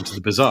push it out into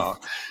the bazaar.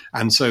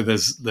 And so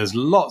there's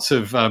lots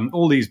of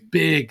all these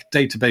big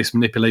database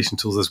manipulation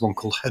tools. There's one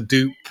called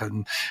Hadoop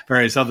and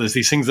various others,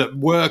 these things that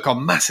work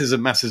on masses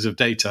and masses of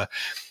data.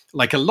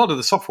 Like, a lot of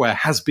the software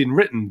has been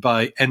written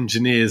by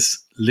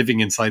engineers living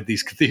inside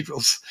these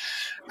cathedrals.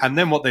 And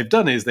then what they've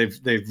done is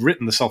they've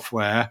written the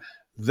software.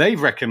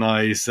 They've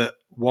recognized that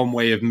one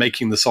way of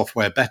making the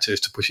software better is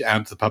to push it out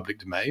into the public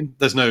domain.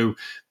 There's no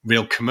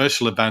real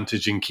commercial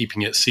advantage in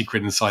keeping it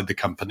secret inside the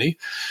company,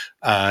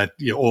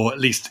 or at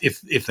least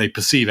if they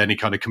perceive any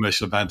kind of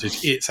commercial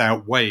advantage, it's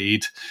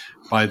outweighed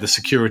by the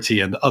security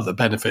and other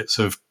benefits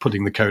of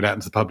putting the code out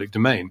into the public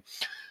domain.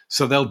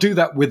 So they'll do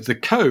that with the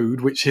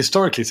code, which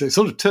historically, so it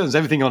sort of turns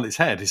everything on its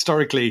head.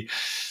 Historically,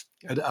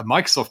 a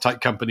Microsoft type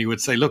company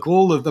would say, look,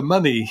 all of the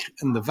money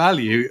and the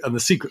value and the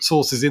secret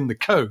sauce is in the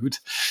code.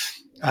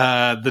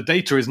 The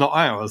data is not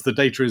ours. The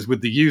data is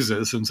with the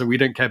users. And so we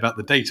don't care about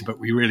the data, but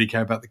we really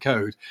care about the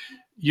code.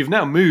 You've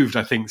now moved,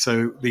 I think,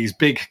 so these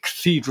big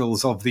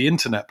cathedrals of the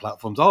internet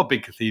platforms are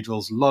big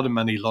cathedrals, a lot of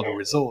money, a lot of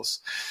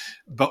resource.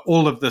 But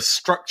all of the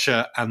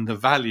structure and the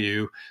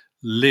value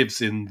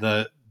lives in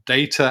the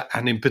data,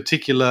 and in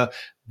particular,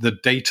 the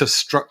data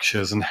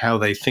structures and how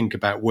they think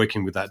about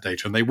working with that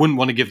data. And they wouldn't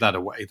want to give that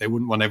away. They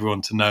wouldn't want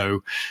everyone to know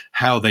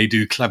how they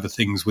do clever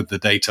things with the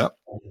data.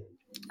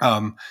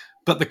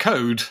 But the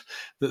code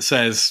that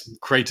says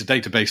create a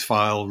database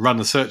file,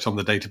 run a search on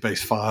the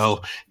database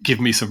file,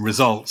 give me some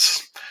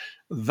results,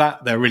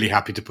 that they're really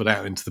happy to put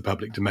out into the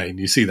public domain.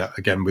 You see that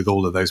again with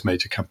all of those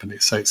major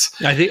companies. So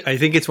I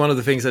think it's one of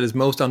the things that is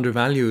most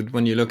undervalued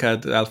when you look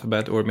at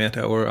Alphabet or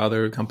Meta or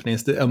other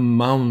companies, the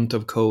amount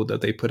of code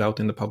that they put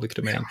out in the public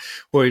domain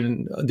or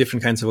in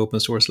different kinds of open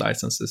source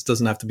licenses.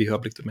 Doesn't have to be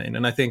public domain.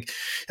 And I think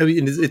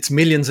it's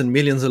millions and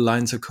millions of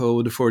lines of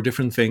code for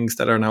different things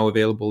that are now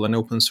available and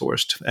open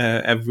sourced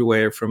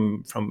everywhere,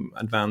 from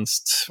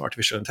advanced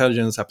artificial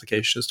intelligence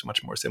applications to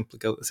much more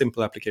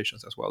simple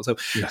applications as well. So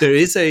there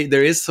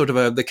is sort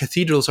of the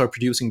cathedrals are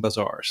producing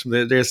bazaars.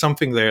 There's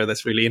something there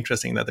that's really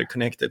interesting, that they're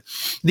connected.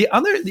 The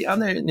other,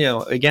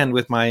 again,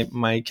 with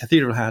my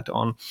cathedral hat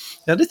on,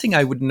 the other thing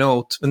I would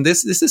note, and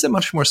this is a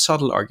much more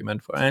subtle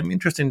argument, I'm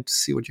interested to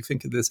see what you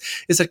think of this,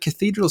 is that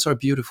cathedrals are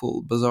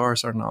beautiful,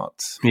 bazaars are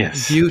not.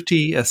 Yes.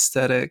 Beauty,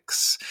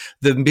 aesthetics,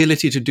 the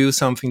ability to do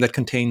something that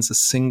contains a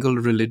single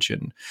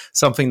religion,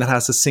 something that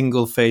has a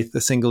single faith,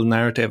 a single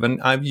narrative. And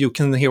you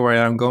can hear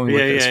where I'm going with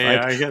this,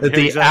 right? Yeah,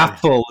 the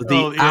apple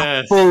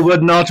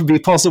would not be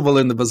possible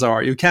in the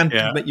bazaar. You can't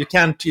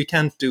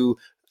do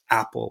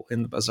Apple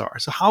in the bazaar.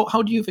 So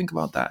how do you think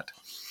about that?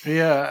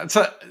 Yeah,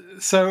 so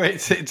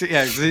it's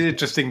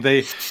interesting.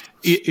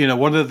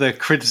 One of the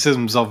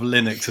criticisms of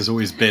Linux has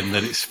always been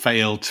that it's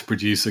failed to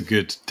produce a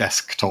good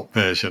desktop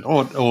version,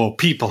 or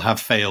people have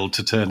failed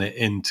to turn it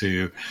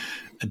into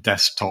a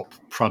desktop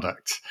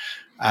product.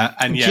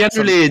 And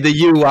generally, the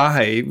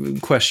UI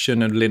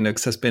question in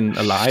Linux has been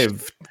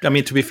alive. I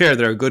mean, to be fair,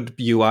 there are good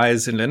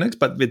UIs in Linux,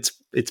 but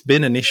it's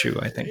been an issue.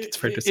 I think it's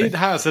fair to say it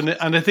has, and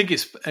I think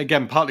it's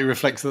again partly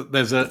reflects that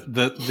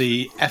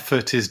the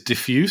effort is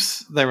diffuse.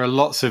 There are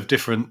lots of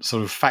different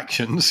sort of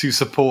factions who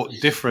support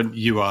different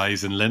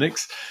UIs in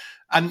Linux.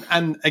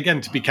 And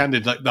again, to be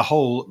candid, like the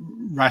whole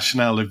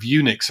rationale of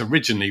Unix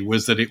originally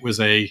was that it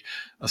was a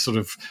sort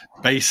of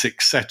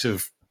basic set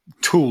of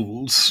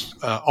tools,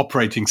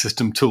 operating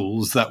system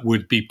tools that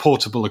would be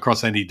portable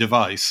across any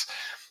device.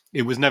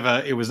 It was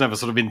never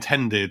sort of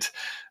intended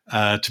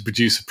to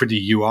produce a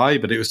pretty UI,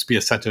 but it was to be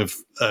a set of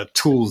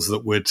tools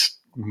that would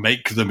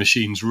make the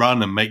machines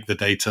run and make the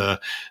data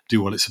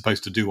do what it's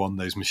supposed to do on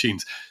those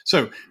machines.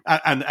 So,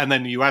 and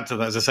then you add to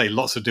that, as I say,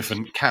 lots of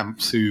different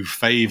camps who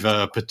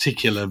favor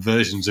particular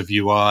versions of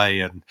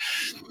UI and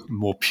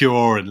more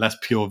pure and less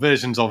pure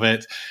versions of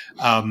it.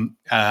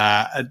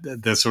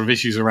 There's sort of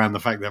issues around the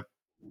fact that,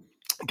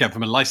 again,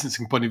 from a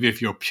licensing point of view,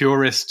 if you're a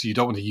purist, you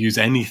don't want to use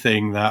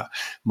anything that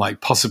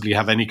might possibly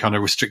have any kind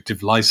of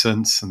restrictive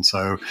license. And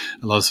so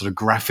a lot of sort of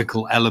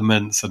graphical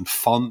elements and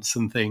fonts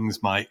and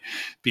things might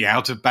be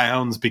out of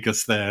bounds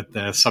because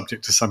they're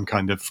subject to some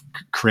kind of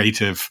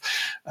creative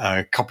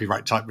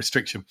copyright type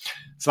restriction.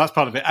 So that's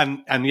part of it.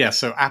 And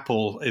so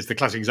Apple is the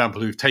classic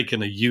example who've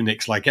taken a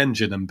Unix-like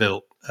engine and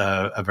built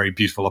a very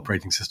beautiful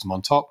operating system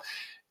on top.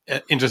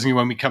 Interestingly,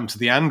 when we come to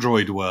the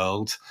Android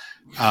world,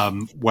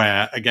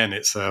 where, again,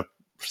 it's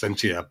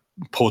essentially a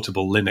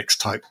portable Linux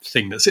type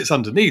thing that sits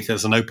underneath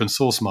as an open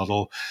source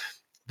model,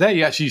 there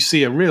you actually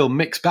see a real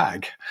mixed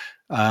bag.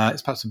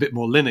 It's perhaps a bit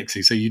more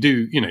Linuxy. So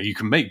you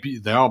can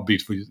make, there are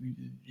beautiful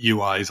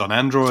UIs on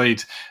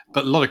Android,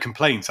 but a lot of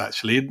complaints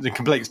actually. The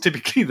complaints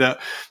typically that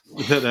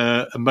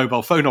a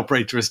mobile phone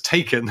operator has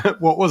taken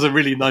what was a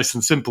really nice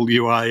and simple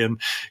UI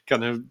and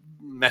kind of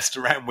messed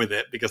around with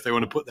it because they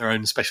want to put their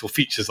own special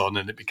features on,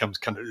 and it becomes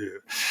kind of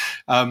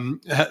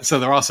so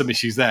there are some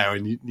issues there,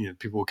 and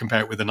people will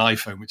compare it with an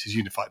iPhone, which is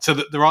unified. So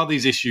there are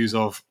these issues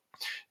of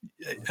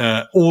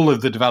all of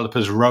the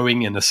developers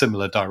rowing in a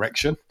similar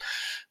direction,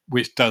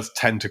 which does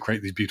tend to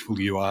create these beautiful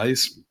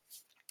UIs.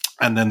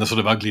 And then the sort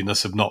of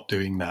ugliness of not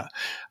doing that.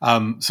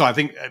 So I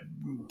think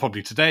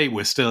probably today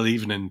we're still,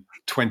 even in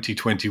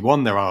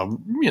 2021, there are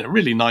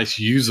really nice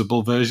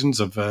usable versions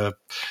of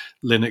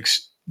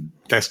Linux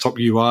desktop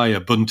UI.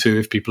 Ubuntu,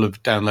 if people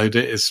have downloaded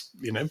it, is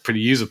pretty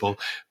usable,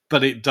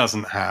 but it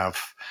doesn't have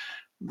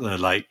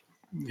the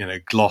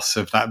gloss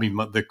of that. I mean,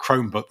 the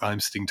Chromebook that I'm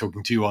sitting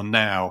talking to you on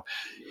now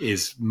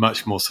is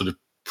much more sort of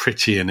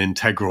pretty and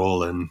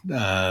integral and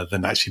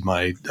than actually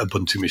my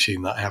Ubuntu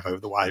machine that I have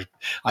over the wire.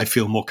 I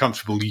feel more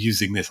comfortable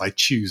using this. I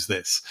choose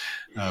this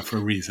for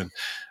a reason.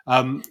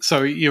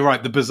 So you're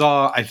right. The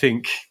bazaar, I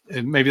think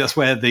maybe that's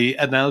where the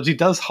analogy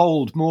does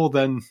hold more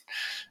than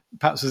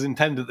perhaps was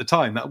intended at the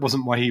time. That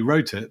wasn't why he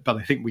wrote it, but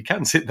I think we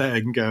can sit there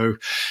and go,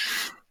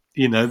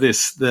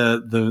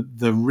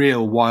 the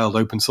real wild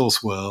open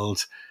source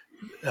world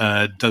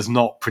does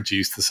not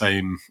produce the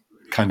same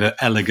kind of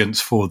elegance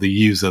for the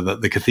user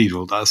that the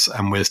cathedral does,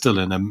 and we're still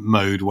in a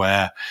mode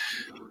where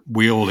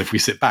we all, if we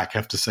sit back,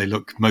 have to say,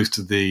 look, most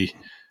of the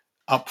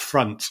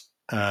upfront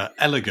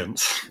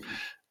elegance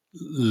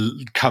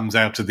comes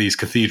out of these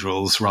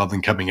cathedrals rather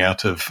than coming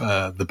out of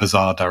the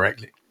bazaar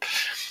directly.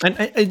 And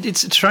it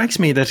strikes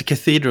me that a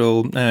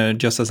cathedral,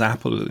 just as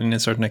Apple in a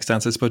certain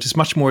extent, I suppose, is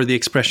much more the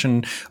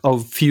expression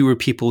of fewer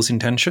people's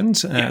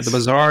intentions. Yes. The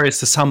bazaar is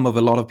the sum of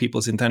a lot of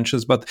people's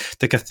intentions, but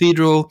the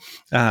cathedral,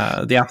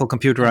 the Apple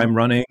computer I'm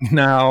running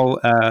now,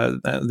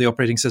 the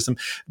operating system,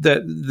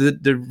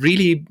 the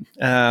really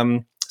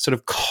sort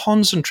of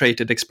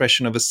concentrated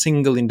expression of a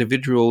single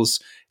individual's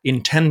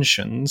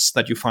intentions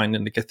that you find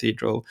in the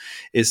cathedral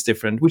is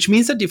different, which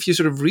means that if you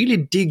sort of really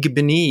dig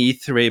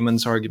beneath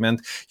Raymond's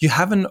argument, you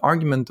have an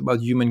argument about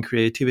human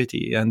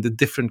creativity and the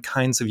different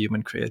kinds of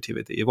human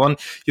creativity. One,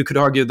 you could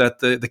argue that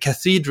the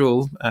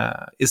cathedral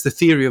is the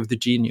theory of the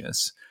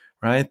genius,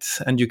 right?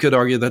 And you could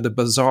argue that the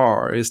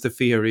bazaar is the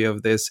theory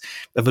of this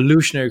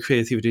evolutionary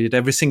creativity that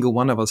every single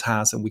one of us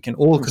has, and we can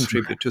all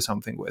contribute to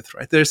something with,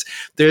 right?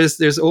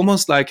 There's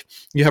almost like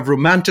you have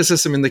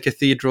romanticism in the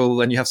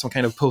cathedral and you have some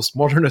kind of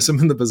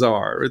postmodernism in the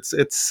bazaar.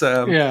 It's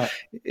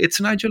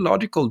an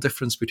ideological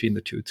difference between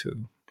the two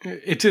too.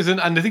 It is,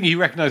 and I think he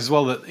recognises as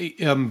well that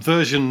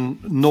version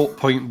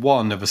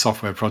 0.1 of a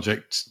software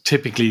project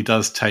typically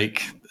does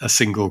take a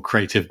single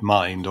creative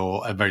mind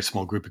or a very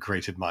small group of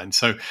creative minds.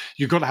 So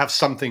you've got to have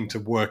something to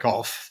work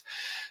off.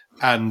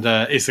 And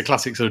it's the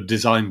classic sort of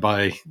design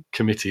by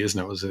committee, isn't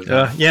it? Was it?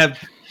 Yeah.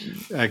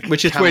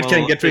 Which is where it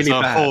can get really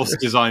bad. Horse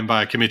designed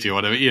by a committee or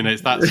whatever.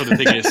 It's that sort of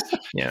thing.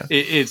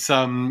 It's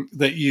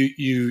that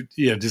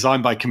you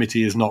design by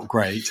committee is not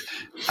great.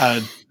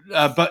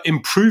 But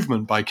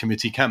improvement by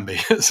committee can be.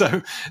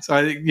 So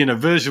I think,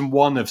 version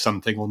 1 of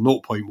something or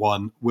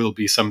 0.1 will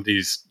be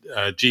somebody's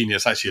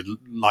genius. Actually,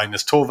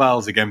 Linus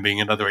Torvalds, again,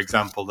 being another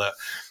example that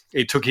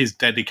it took his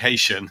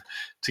dedication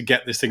to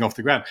get this thing off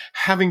the ground.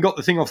 Having got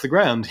the thing off the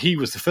ground, he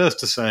was the first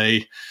to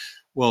say,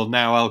 well,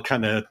 now I'll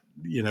kind of,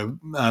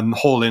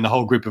 haul in a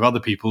whole group of other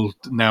people.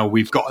 Now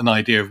we've got an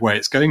idea of where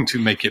it's going to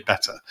make it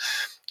better.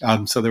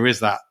 So there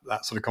is that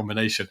sort of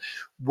combination.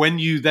 When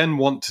you then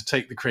want to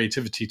take the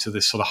creativity to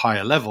this sort of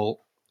higher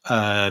level,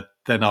 then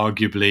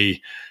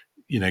arguably,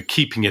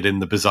 keeping it in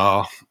the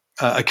bazaar,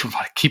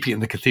 keeping it in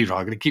the cathedral.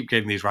 I'm going to keep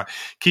getting these right.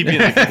 Keeping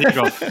it in the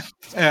cathedral.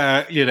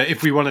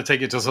 If we want to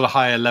take it to a sort of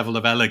higher level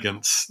of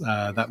elegance,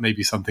 that may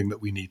be something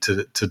that we need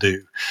to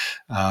do,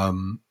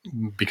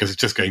 because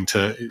it's going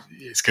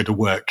to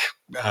work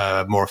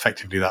more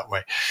effectively that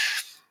way.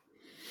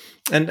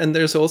 And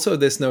there's also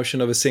this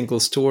notion of a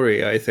single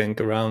story, I think,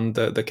 around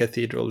the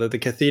cathedral, that the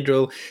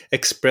cathedral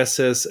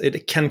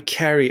it can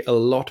carry a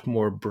lot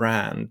more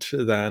brand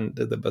than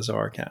the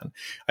bazaar can.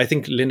 I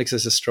think Linux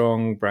is a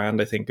strong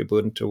brand. I think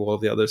Ubuntu, all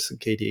the others,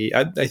 KDE,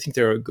 I think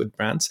there are good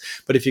brands.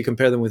 But if you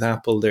compare them with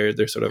Apple,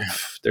 they're sort of,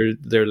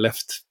 they're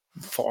left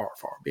far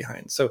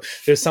behind. So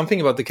there's something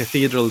about the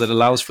cathedral that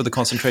allows for the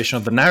concentration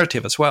of the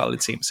narrative as well,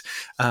 it seems.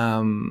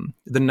 The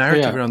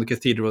narrative around the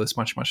cathedral is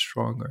much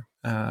stronger,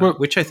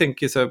 which I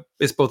think is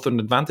both an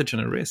advantage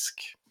and a risk.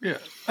 Yeah,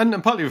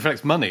 and partly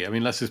reflects money. I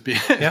mean, let's just be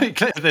clear.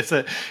 There's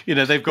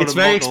they've got. It's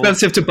very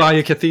expensive to buy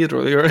a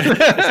cathedral.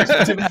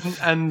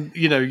 and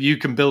you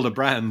can build a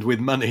brand with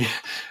money,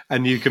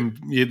 and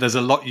there's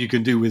a lot you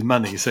can do with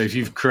money. So if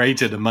you've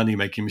created a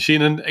money-making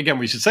machine, and again,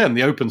 we should say in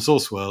the open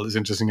source world is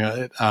interesting.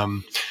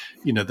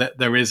 That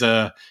there is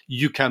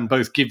you can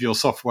both give your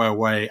software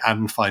away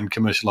and find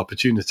commercial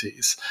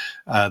opportunities.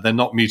 They're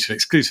not mutually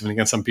exclusive. And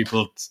again, some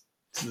people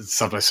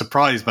sometimes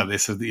surprised by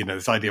this,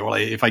 this idea, well,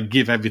 if I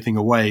give everything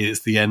away,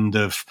 it's the end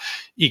of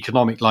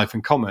economic life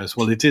and commerce.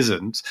 Well, it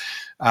isn't.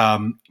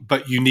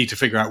 But you need to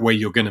figure out where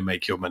you're going to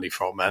make your money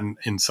from. And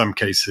in some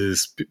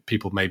cases,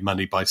 people made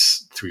money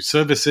through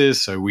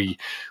services. So we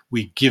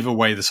give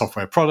away the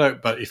software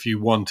product, but if you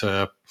want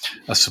a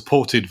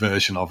supported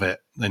version of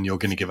it, then you're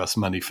going to give us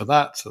money for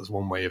that. So that's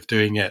one way of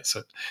doing it.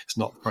 So it's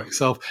not the product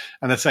itself.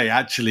 And I say,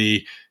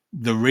 actually,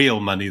 the real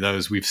money, though,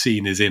 as we've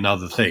seen, is in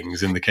other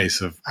things. In the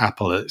case of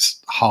Apple,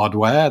 it's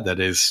hardware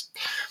it's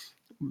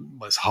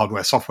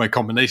hardware-software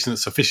combination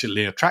that's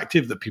sufficiently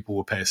attractive that people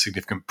will pay a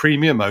significant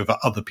premium over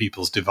other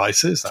people's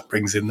devices. That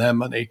brings in their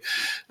money.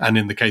 And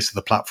in the case of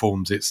the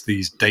platforms, it's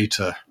these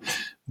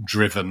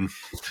data-driven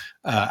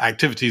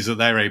activities that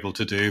they're able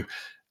to do.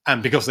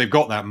 And because they've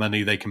got that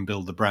money, they can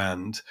build the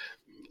brand.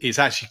 It's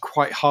actually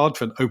quite hard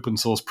for an open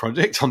source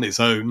project on its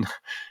own.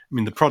 I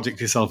mean, the project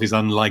itself is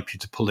unlikely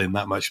to pull in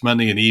that much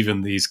money, and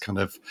even these kind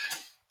of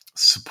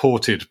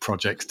supported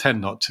projects tend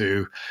not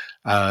to.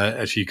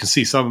 Actually, you can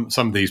see some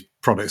of these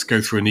products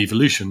go through an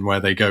evolution where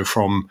they go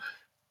from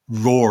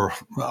raw,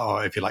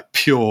 or if you like,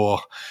 pure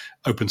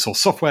open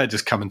source software,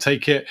 just come and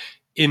take it,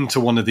 into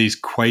one of these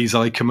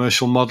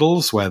quasi-commercial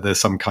models where there's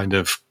some kind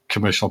of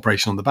commercial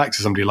operation on the back.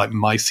 So somebody like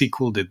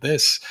MySQL did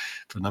this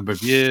for a number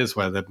of years,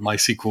 where the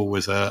MySQL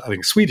was I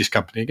think a Swedish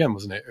company again,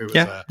 wasn't it? It was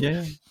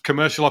a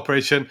commercial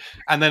operation.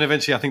 And then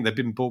eventually I think they've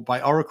been bought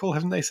by Oracle,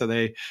 haven't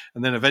they?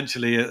 And then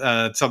eventually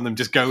some of them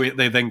just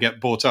they then get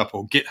bought up,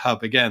 or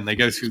GitHub again. They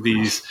go through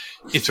these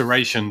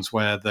iterations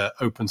where the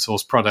open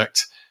source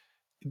product,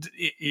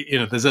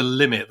 there's a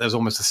limit, there's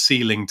almost a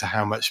ceiling to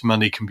how much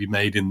money can be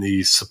made in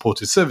these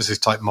supported services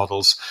type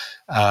models.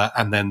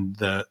 And then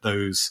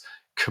those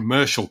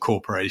commercial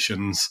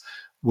corporations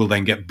will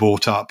then get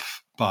bought up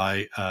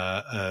by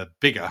a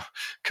bigger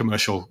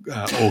commercial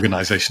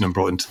organization and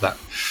brought into that.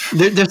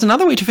 There's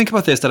another way to think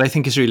about this that I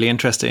think is really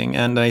interesting,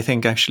 and I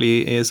think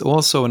actually is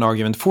also an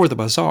argument for the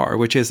bazaar,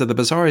 which is that the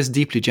bazaar is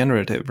deeply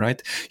generative,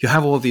 right? You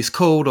have all these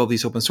code, all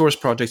these open source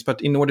projects,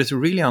 but in order to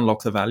really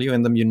unlock the value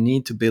in them, you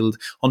need to build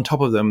on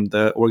top of them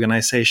the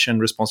organization,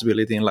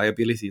 responsibility, and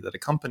liability that a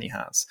company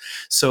has.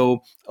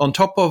 So on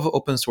top of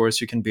open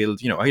source, you can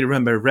build, I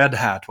remember Red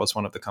Hat was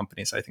one of the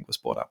companies I think was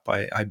bought up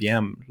by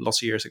IBM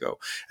lots of years ago,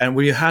 and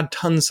where you had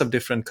tons of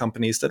different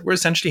companies that were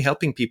essentially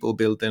helping people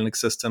build Linux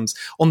systems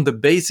on the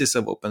basis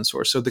of open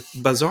source. So the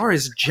bazaar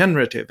is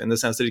generative in the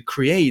sense that it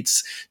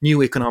creates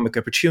new economic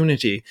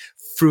opportunity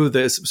through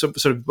this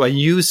sort of by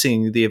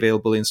using the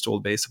available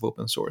installed base of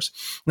open source.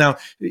 Now,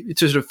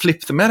 to sort of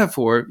flip the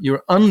metaphor,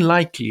 you're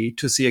unlikely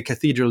to see a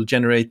cathedral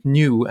generate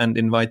new and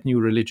invite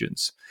new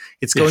religions.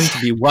 It's going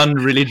to be one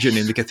religion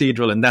in the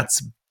cathedral, and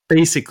that's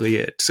basically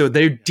it. So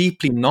they're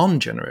deeply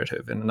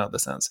non-generative in another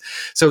sense.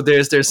 So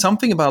there's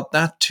something about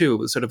that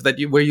too, sort of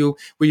that where you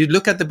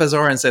look at the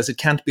bazaar and says it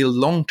can't build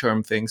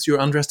long-term things,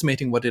 you're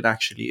underestimating what it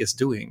actually is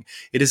doing.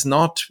 It's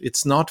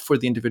not for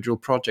the individual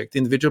project. The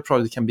individual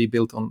project can be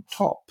built on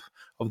top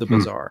of the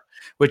bazaar,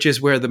 which is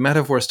where the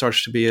metaphor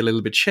starts to be a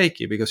little bit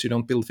shaky, because you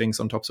don't build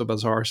things on tops of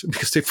bazaars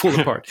because they fall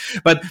apart.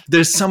 But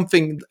there's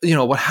something,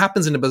 what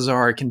happens in the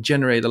bazaar can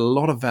generate a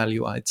lot of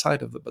value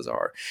outside of the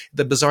bazaar.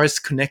 The bazaar is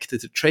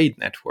connected to trade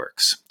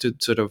networks to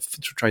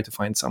try to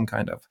find some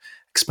kind of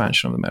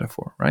expansion of the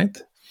metaphor, right?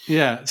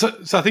 Yeah. So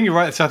I think you're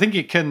right. So I think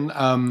it can,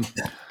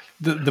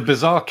 the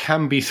bazaar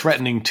can be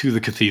threatening to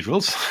the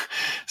cathedrals,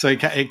 so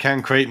it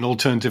can create an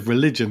alternative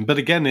religion. But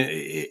again,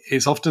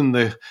 it's often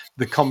the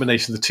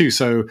combination of the two.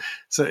 So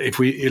if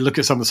we look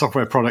at some of the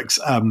software products,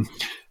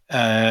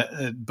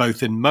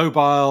 both in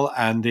mobile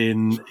and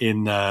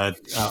in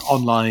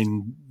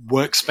online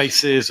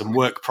workspaces and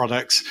work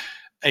products,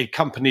 a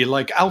company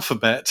like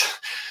Alphabet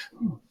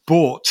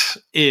bought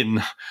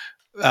in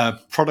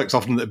products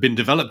often that have been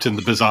developed in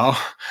the bazaar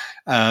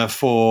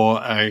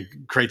for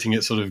creating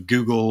it sort of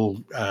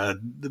Google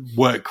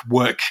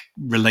work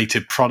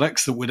related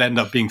products that would end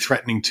up being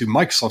threatening to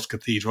Microsoft's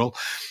Cathedral,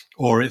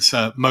 or its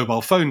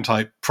mobile phone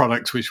type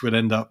products, which would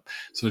end up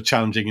sort of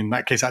challenging. In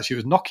that case, actually,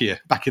 it was Nokia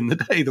back in the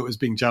day that was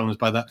being challenged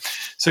by that.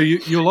 So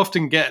you'll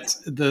often get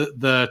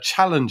the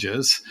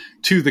challenges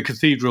to the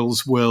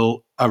cathedrals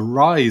will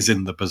arise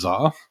in the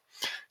bazaar,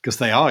 because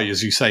they are,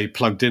 as you say,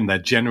 plugged in. They're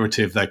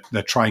generative.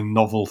 They're trying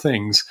novel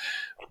things.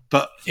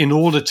 But in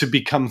order to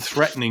become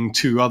threatening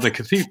to the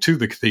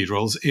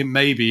cathedrals, it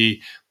may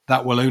be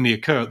that will only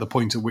occur at the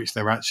point at which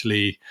they're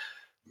actually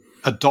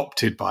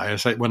adopted by.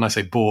 When I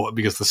say bought,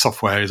 because the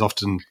software is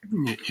often,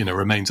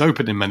 remains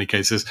open in many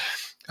cases.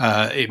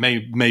 It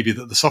may be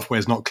that the software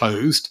is not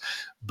closed,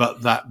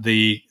 but that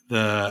the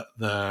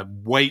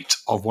weight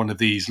of one of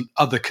these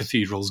other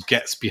cathedrals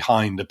gets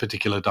behind a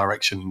particular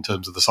direction in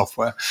terms of the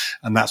software,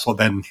 and that's what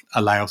then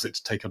allows it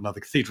to take on another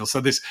cathedral.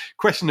 So this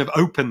question of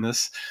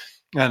openness,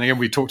 and again,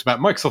 we talked about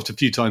Microsoft a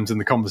few times in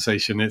the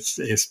conversation.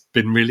 It's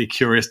been really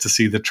curious to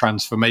see the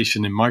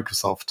transformation in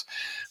Microsoft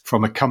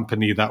from a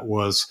company that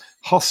was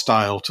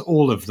hostile to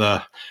all of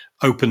the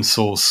open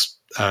source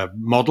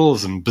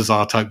models and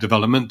bazaar type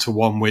development to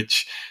one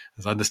which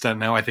as I understand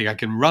now, I think I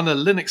can run a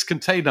Linux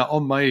container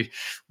on my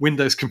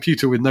Windows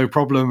computer with no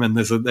problem. And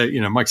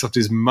Microsoft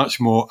is much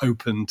more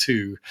open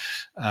to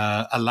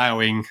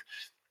allowing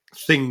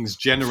things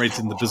generated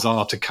in the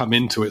bazaar to come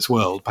into its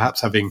world,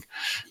 perhaps having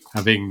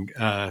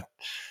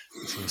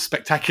sort of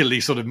spectacularly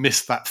sort of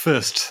missed that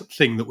first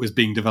thing that was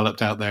being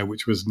developed out there,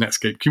 which was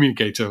Netscape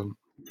Communicator.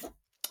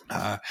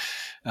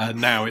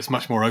 Now it's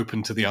much more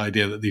open to the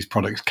idea that these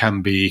products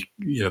can be,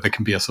 there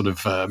can be a sort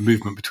of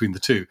movement between the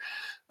two.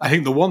 I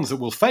think the ones that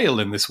will fail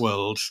in this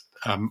world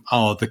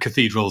are the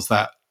cathedrals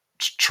that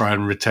try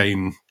and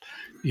retain,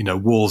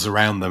 walls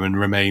around them and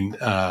remain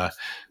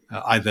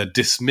either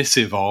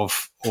dismissive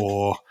of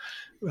or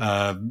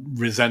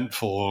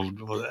resentful,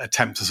 or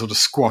attempt to sort of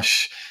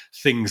squash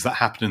things that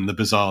happen in the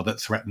bazaar that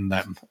threaten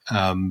them.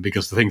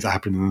 Because the things that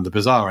happen in the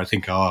bazaar, I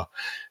think, are,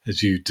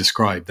 as you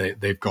described,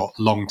 they've got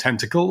long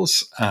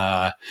tentacles,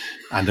 and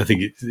I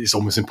think it's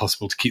almost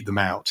impossible to keep them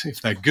out.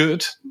 If they're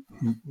good,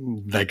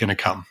 they're going to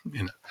come.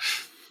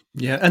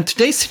 Yeah, and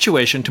today's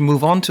situation, to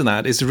move on to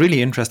that, is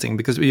really interesting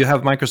because you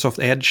have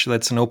Microsoft Edge,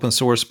 that's an open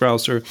source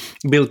browser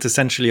built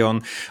essentially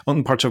on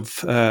parts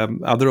of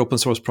other open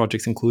source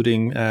projects,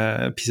 including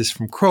pieces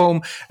from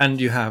Chrome. And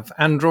you have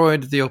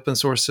Android, the open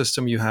source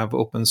system. You have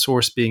open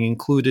source being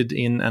included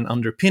in and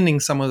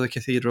underpinning some of the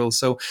cathedrals.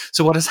 So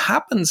what has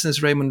happened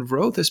since Raymond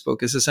wrote this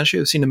book is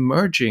essentially we've seen a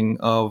merging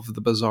of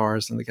the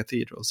bazaars and the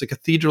cathedrals. The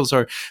cathedrals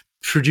are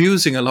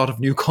producing a lot of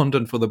new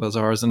content for the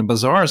bazaars, and the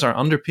bazaars are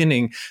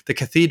underpinning the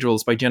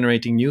cathedrals by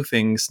generating new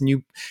things.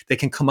 They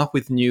can come up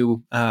with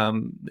new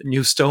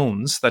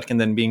stones that can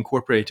then be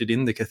incorporated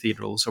in the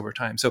cathedrals over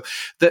time. So,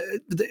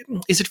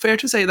 is it fair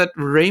to say that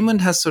Raymond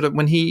has sort of,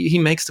 when he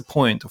makes the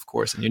point, of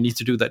course, and you need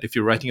to do that if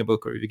you're writing a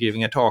book or you're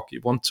giving a talk,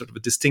 you want sort of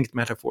a distinct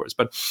metaphors.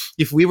 But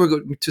if we were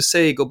going to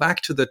say, go back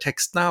to the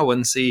text now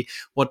and see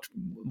what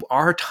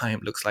our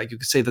time looks like, you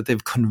could say that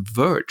they've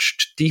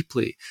converged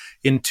deeply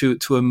into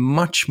a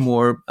much more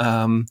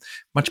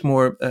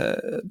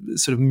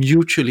sort of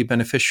mutually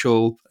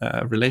beneficial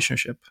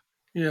relationship.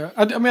 Yeah,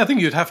 I think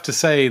you'd have to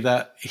say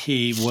that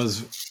he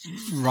was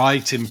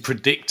right in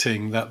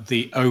predicting that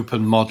the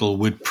open model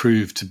would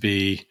prove to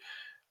be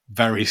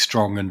very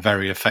strong and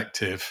very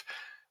effective.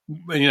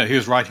 He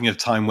was writing at a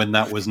time when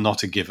that was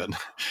not a given.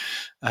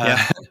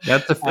 Yeah,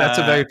 that's a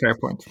very fair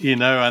point.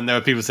 And there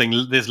were people saying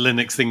this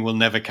Linux thing will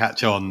never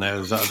catch on.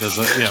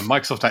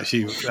 Microsoft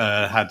actually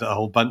had a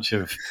whole bunch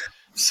of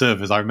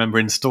servers. I remember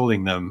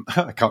installing them.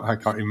 I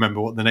can't remember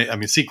what the name. I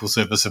mean, SQL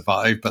Server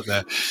survived, but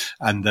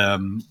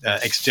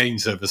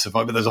Exchange Server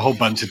survived. But there's a whole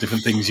bunch of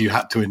different things you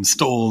had to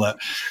install that,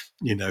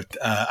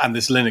 and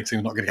this Linux thing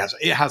was not going to catch on.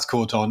 It has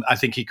caught on. I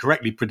think he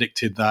correctly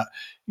predicted that,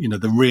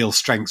 the real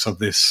strengths of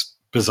this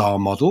bazaar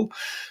model.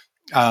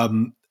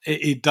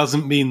 It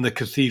doesn't mean the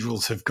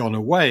cathedrals have gone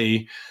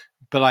away,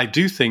 but I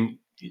do think,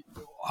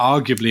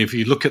 arguably, if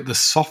you look at the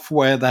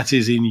software that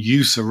is in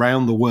use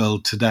around the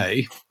world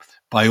today,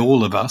 by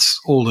all of us,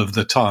 all of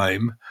the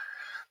time,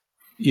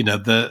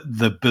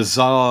 the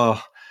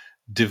bazaar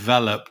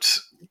developed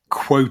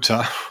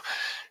quota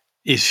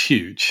is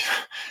huge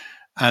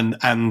and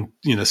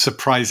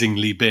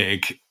surprisingly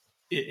big.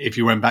 If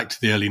you went back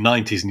to the early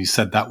 90s and you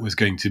said that was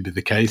going to be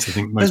the case, I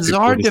think most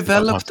bazaar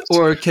developed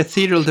or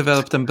cathedral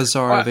developed and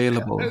bazaar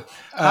available.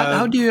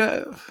 How do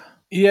you?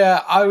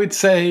 Yeah, I would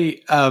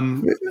say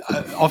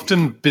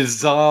often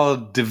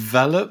bazaar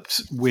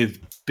developed with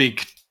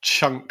big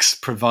chunks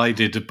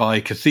provided by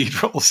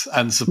cathedrals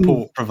and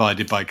support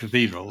provided by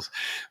cathedrals,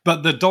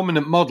 but the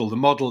dominant model, the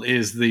model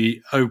is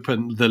the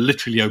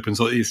literally open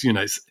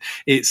source.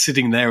 It's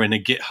sitting there in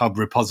a GitHub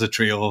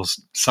repository or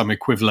some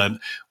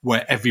equivalent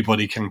where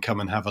everybody can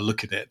come and have a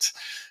look at it.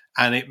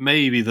 And it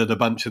may be that a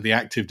bunch of the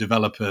active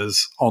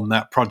developers on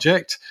that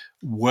project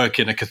work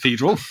in a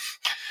cathedral.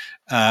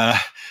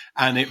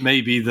 And it may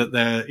be that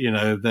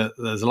that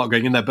there's a lot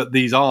going in there, but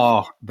they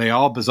are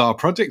bazaar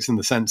projects in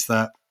the sense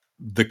that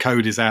the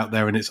code is out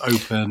there and it's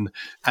open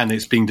and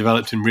it's being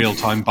developed in real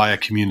time by a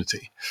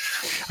community.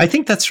 I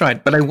think that's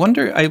right. But I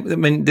wonder, I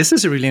mean, this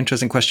is a really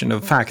interesting question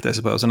of fact, I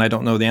suppose, and I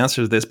don't know the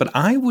answer to this, but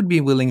I would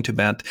be willing to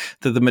bet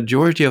that the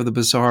majority of the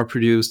bazaar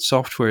produced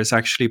software is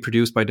actually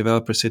produced by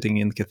developers sitting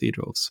in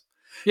cathedrals.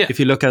 Yeah.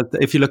 If you look at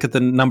the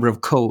number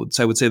of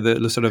codes, I would say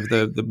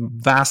the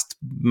vast,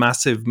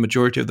 massive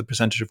majority of the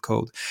percentage of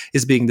code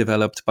is being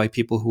developed by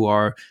people who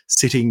are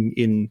sitting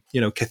in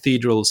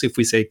cathedrals. If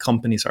we say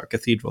companies are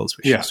cathedrals,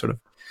 which is sort of,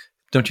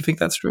 don't you think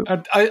that's true?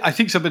 I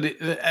think so, but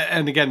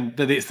and again,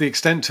 that it's the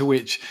extent to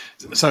which.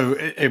 So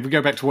if we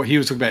go back to what he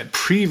was talking about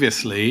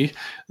previously,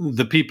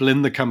 the people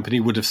in the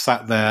company would have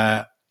sat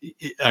there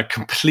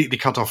completely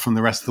cut off from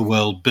the rest of the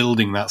world,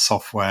 building that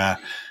software,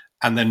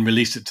 and then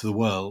released it to the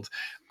world.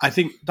 I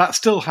think that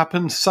still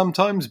happens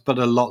sometimes, but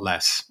a lot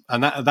less.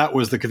 And that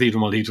was the cathedral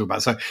model he talked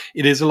about. So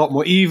it is a lot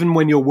more, even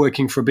when you're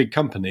working for a big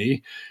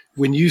company,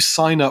 when you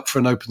sign up for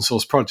an open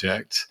source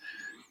project,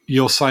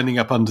 you're signing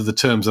up under the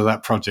terms of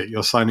that project.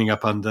 You're signing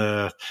up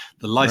under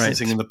the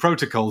licensing Right. and the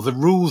protocol. The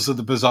rules of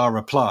the bazaar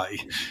apply.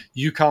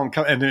 You can't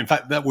come, and in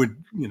fact, that would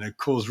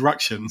cause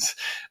ructions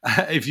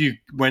if you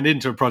went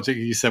into a project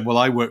and you said, "Well,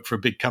 I work for a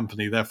big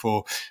company,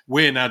 therefore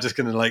we're now just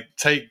going to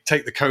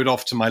take the code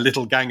off to my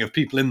little gang of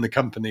people in the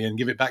company and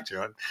give it back to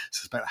you." I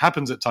suspect it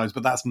happens at times,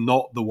 but that's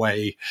not the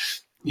way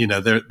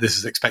this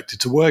is expected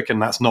to work,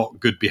 and that's not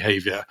good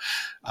behavior.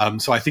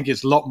 So I think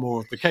it's a lot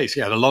more of the case.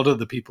 Yeah, a lot of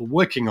the people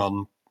working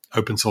on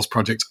open source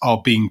projects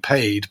are being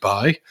paid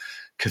by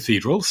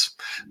cathedrals.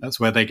 That's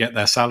where they get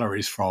their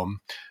salaries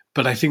from.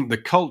 But I think the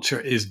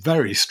culture is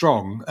very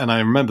strong. And I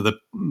remember the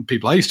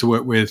people I used to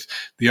work with,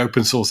 the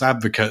open source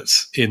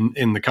advocates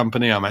in the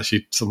company. Some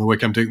of the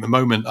work I'm doing at the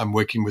moment, I'm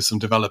working with some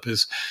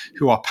developers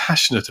who are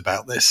passionate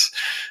about this.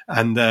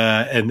 And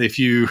if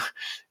you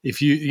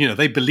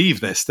they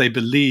believe this, they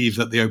believe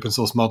that the open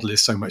source model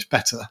is so much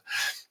better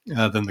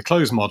than the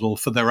closed model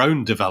for their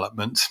own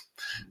development.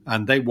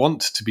 And they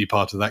want to be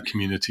part of that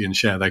community and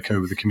share their code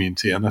with the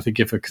community. And I think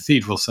if a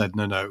cathedral said,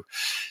 no,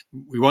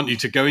 we want you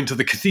to go into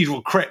the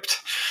cathedral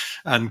crypt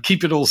and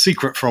keep it all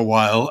secret for a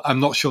while, I'm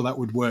not sure that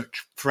would work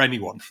for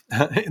anyone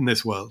in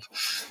this world.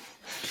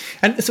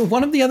 And so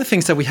one of the other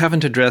things that we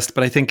haven't addressed,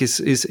 but I think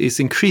is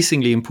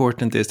increasingly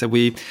important, is that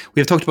we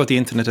have talked about the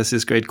internet as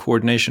this great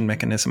coordination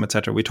mechanism,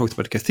 etc. We talked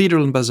about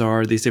cathedral and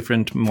bazaar, these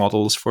different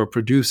models for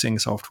producing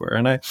software.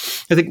 And I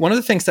think one of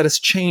the things that has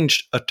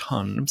changed a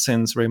ton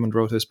since Raymond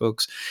wrote his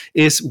books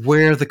is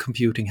where the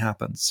computing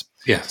happens.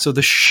 Yeah. So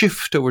the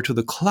shift over to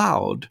the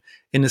cloud,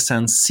 in a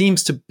sense,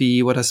 seems to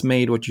be what has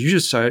made what you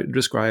just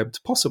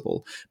described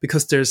possible,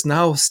 because there's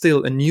now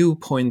still a new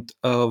point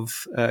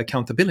of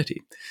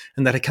accountability.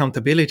 And that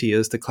accountability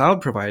is the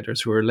cloud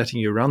providers who are letting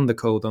you run the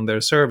code on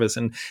their service.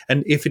 And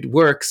if it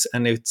works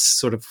and it's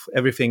sort of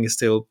everything is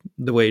still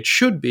the way it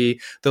should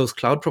be, those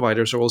cloud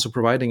providers are also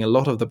providing a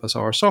lot of the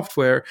bazaar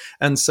software.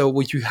 And so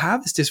what you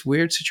have is this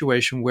weird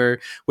situation where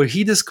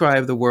he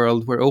described the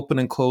world where open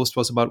and closed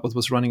was about what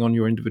was running on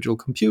your individual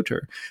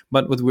computer.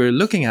 But what we're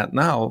looking at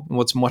now,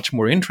 what's much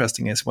more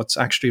interesting, is what's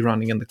actually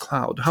running in the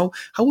cloud. How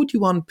would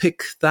you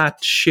unpick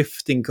that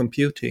shift in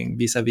computing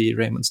vis-a-vis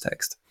Raymond's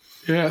text?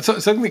 Yeah, so I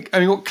think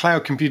what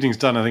cloud computing's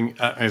done, I think,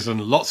 has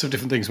done lots of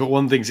different things. But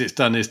one of the things it's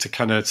done is to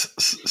kind of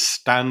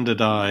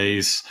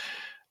standardize,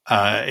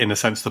 in a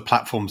sense, the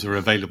platforms that are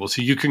available.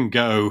 So you can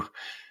go,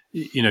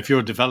 if you're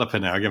a developer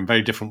now, again,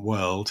 very different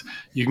world,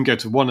 you can go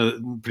to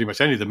pretty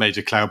much any of the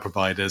major cloud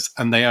providers,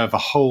 and they have a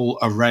whole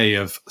array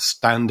of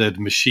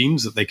standard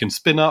machines that they can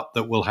spin up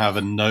that will have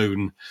a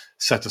known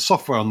set of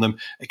software on them.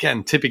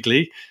 Again,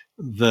 typically,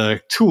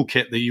 the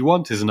toolkit that you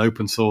want is an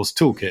open source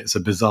toolkit. It's a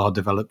Bazaar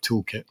developed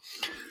toolkit.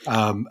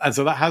 And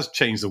so that has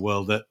changed the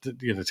world, that,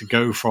 to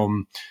go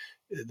from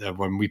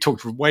when we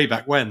talked way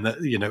back when, that,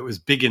 it was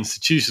big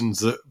institutions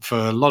that for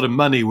a lot of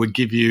money would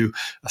give you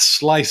a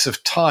slice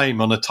of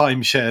time on a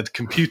time shared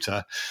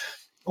computer.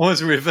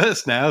 Almost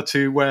reverse now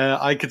to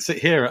where I could sit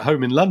here at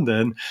home in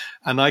London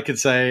and I could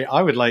say,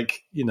 I would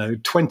like,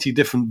 20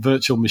 different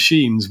virtual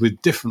machines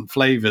with different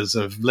flavors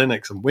of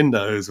Linux and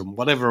Windows and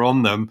whatever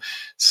on them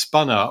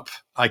spun up.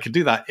 I could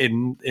do that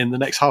in the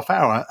next half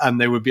hour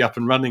and they would be up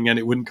and running and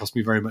it wouldn't cost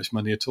me very much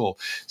money at all.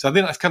 So I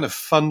think that's kind of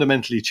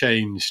fundamentally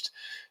changed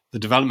the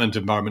development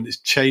environment. It's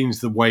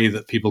changed the way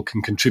that people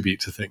can contribute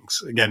to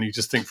things. Again, you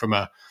just think from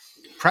a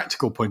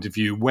practical point of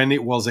view, when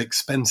it was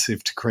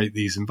expensive to create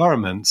these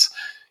environments,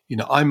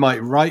 I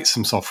might write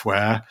some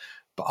software,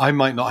 but I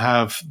might not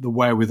have the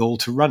wherewithal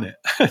to run it.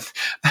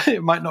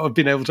 It might not have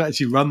been able to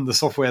actually run the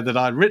software that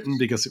I'd written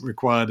because it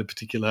required a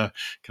particular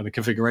kind of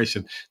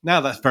configuration.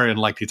 Now that's very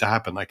unlikely to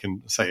happen. I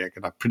can say I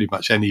can have pretty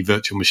much any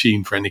virtual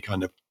machine for any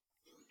kind of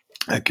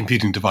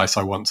computing device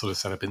I want sort of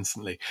set up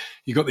instantly.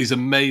 You've got these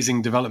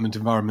amazing development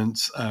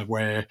environments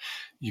where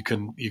you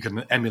can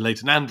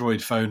emulate an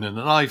Android phone and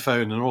an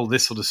iPhone and all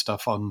this sort of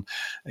stuff on,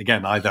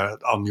 again, either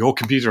on your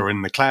computer or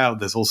in the cloud.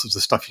 There's all sorts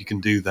of stuff you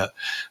can do that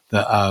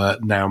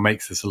now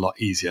makes this a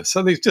lot easier.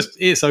 So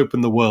it's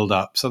opened the world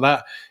up. So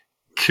that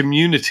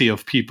community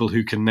of people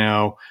who can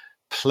now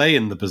play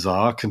in the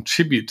bazaar,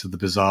 contribute to the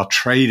bazaar,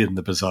 trade in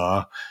the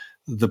bazaar,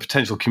 the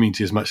potential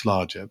community is much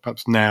larger.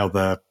 Perhaps now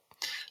the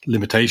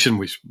limitation,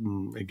 which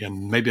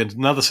again maybe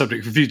another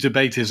subject for future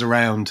debate, is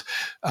around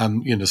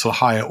sort of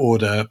higher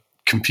order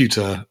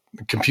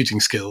computing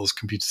skills,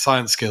 computer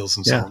science skills,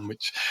 and so on,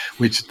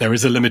 which there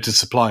is a limited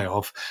supply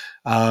of.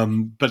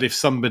 But if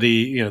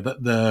somebody,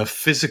 the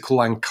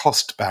physical and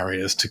cost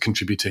barriers to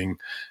contributing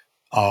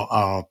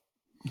are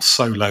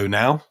so low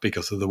now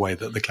because of the way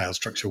that the cloud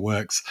structure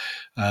works,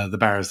 the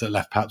barriers that are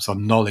left perhaps are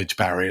knowledge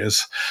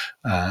barriers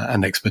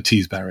and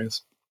expertise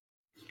barriers.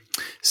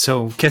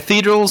 So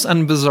cathedrals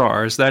and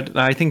bazaars. That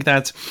I think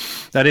that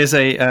is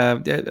a.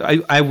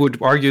 I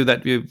would argue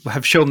that you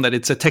have shown that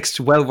it's a text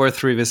well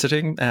worth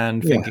revisiting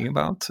and thinking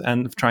about,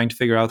 and trying to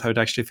figure out how it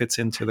actually fits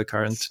into the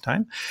current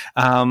time.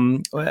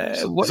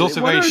 It's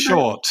also very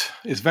short.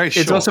 It's very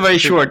short. It's also very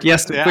short.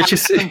 Yes, which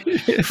is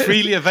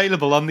freely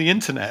available on the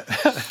internet.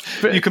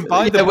 You can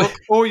buy the book,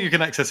 or you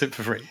can access it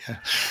for free.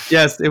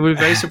 Yes, it would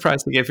be very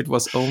surprising if it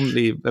was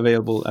only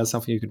available as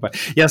something you could buy.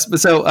 Yes, but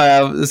so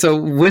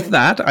with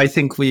that, I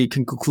think we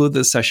can conclude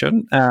this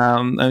session.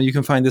 And you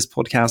can find this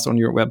podcast on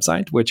your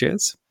website, which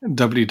is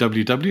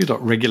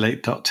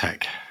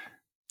www.regulate.tech.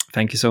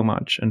 Thank you so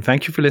much. And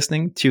thank you for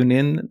listening. Tune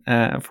in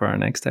for our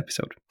next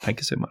episode. Thank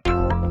you so much.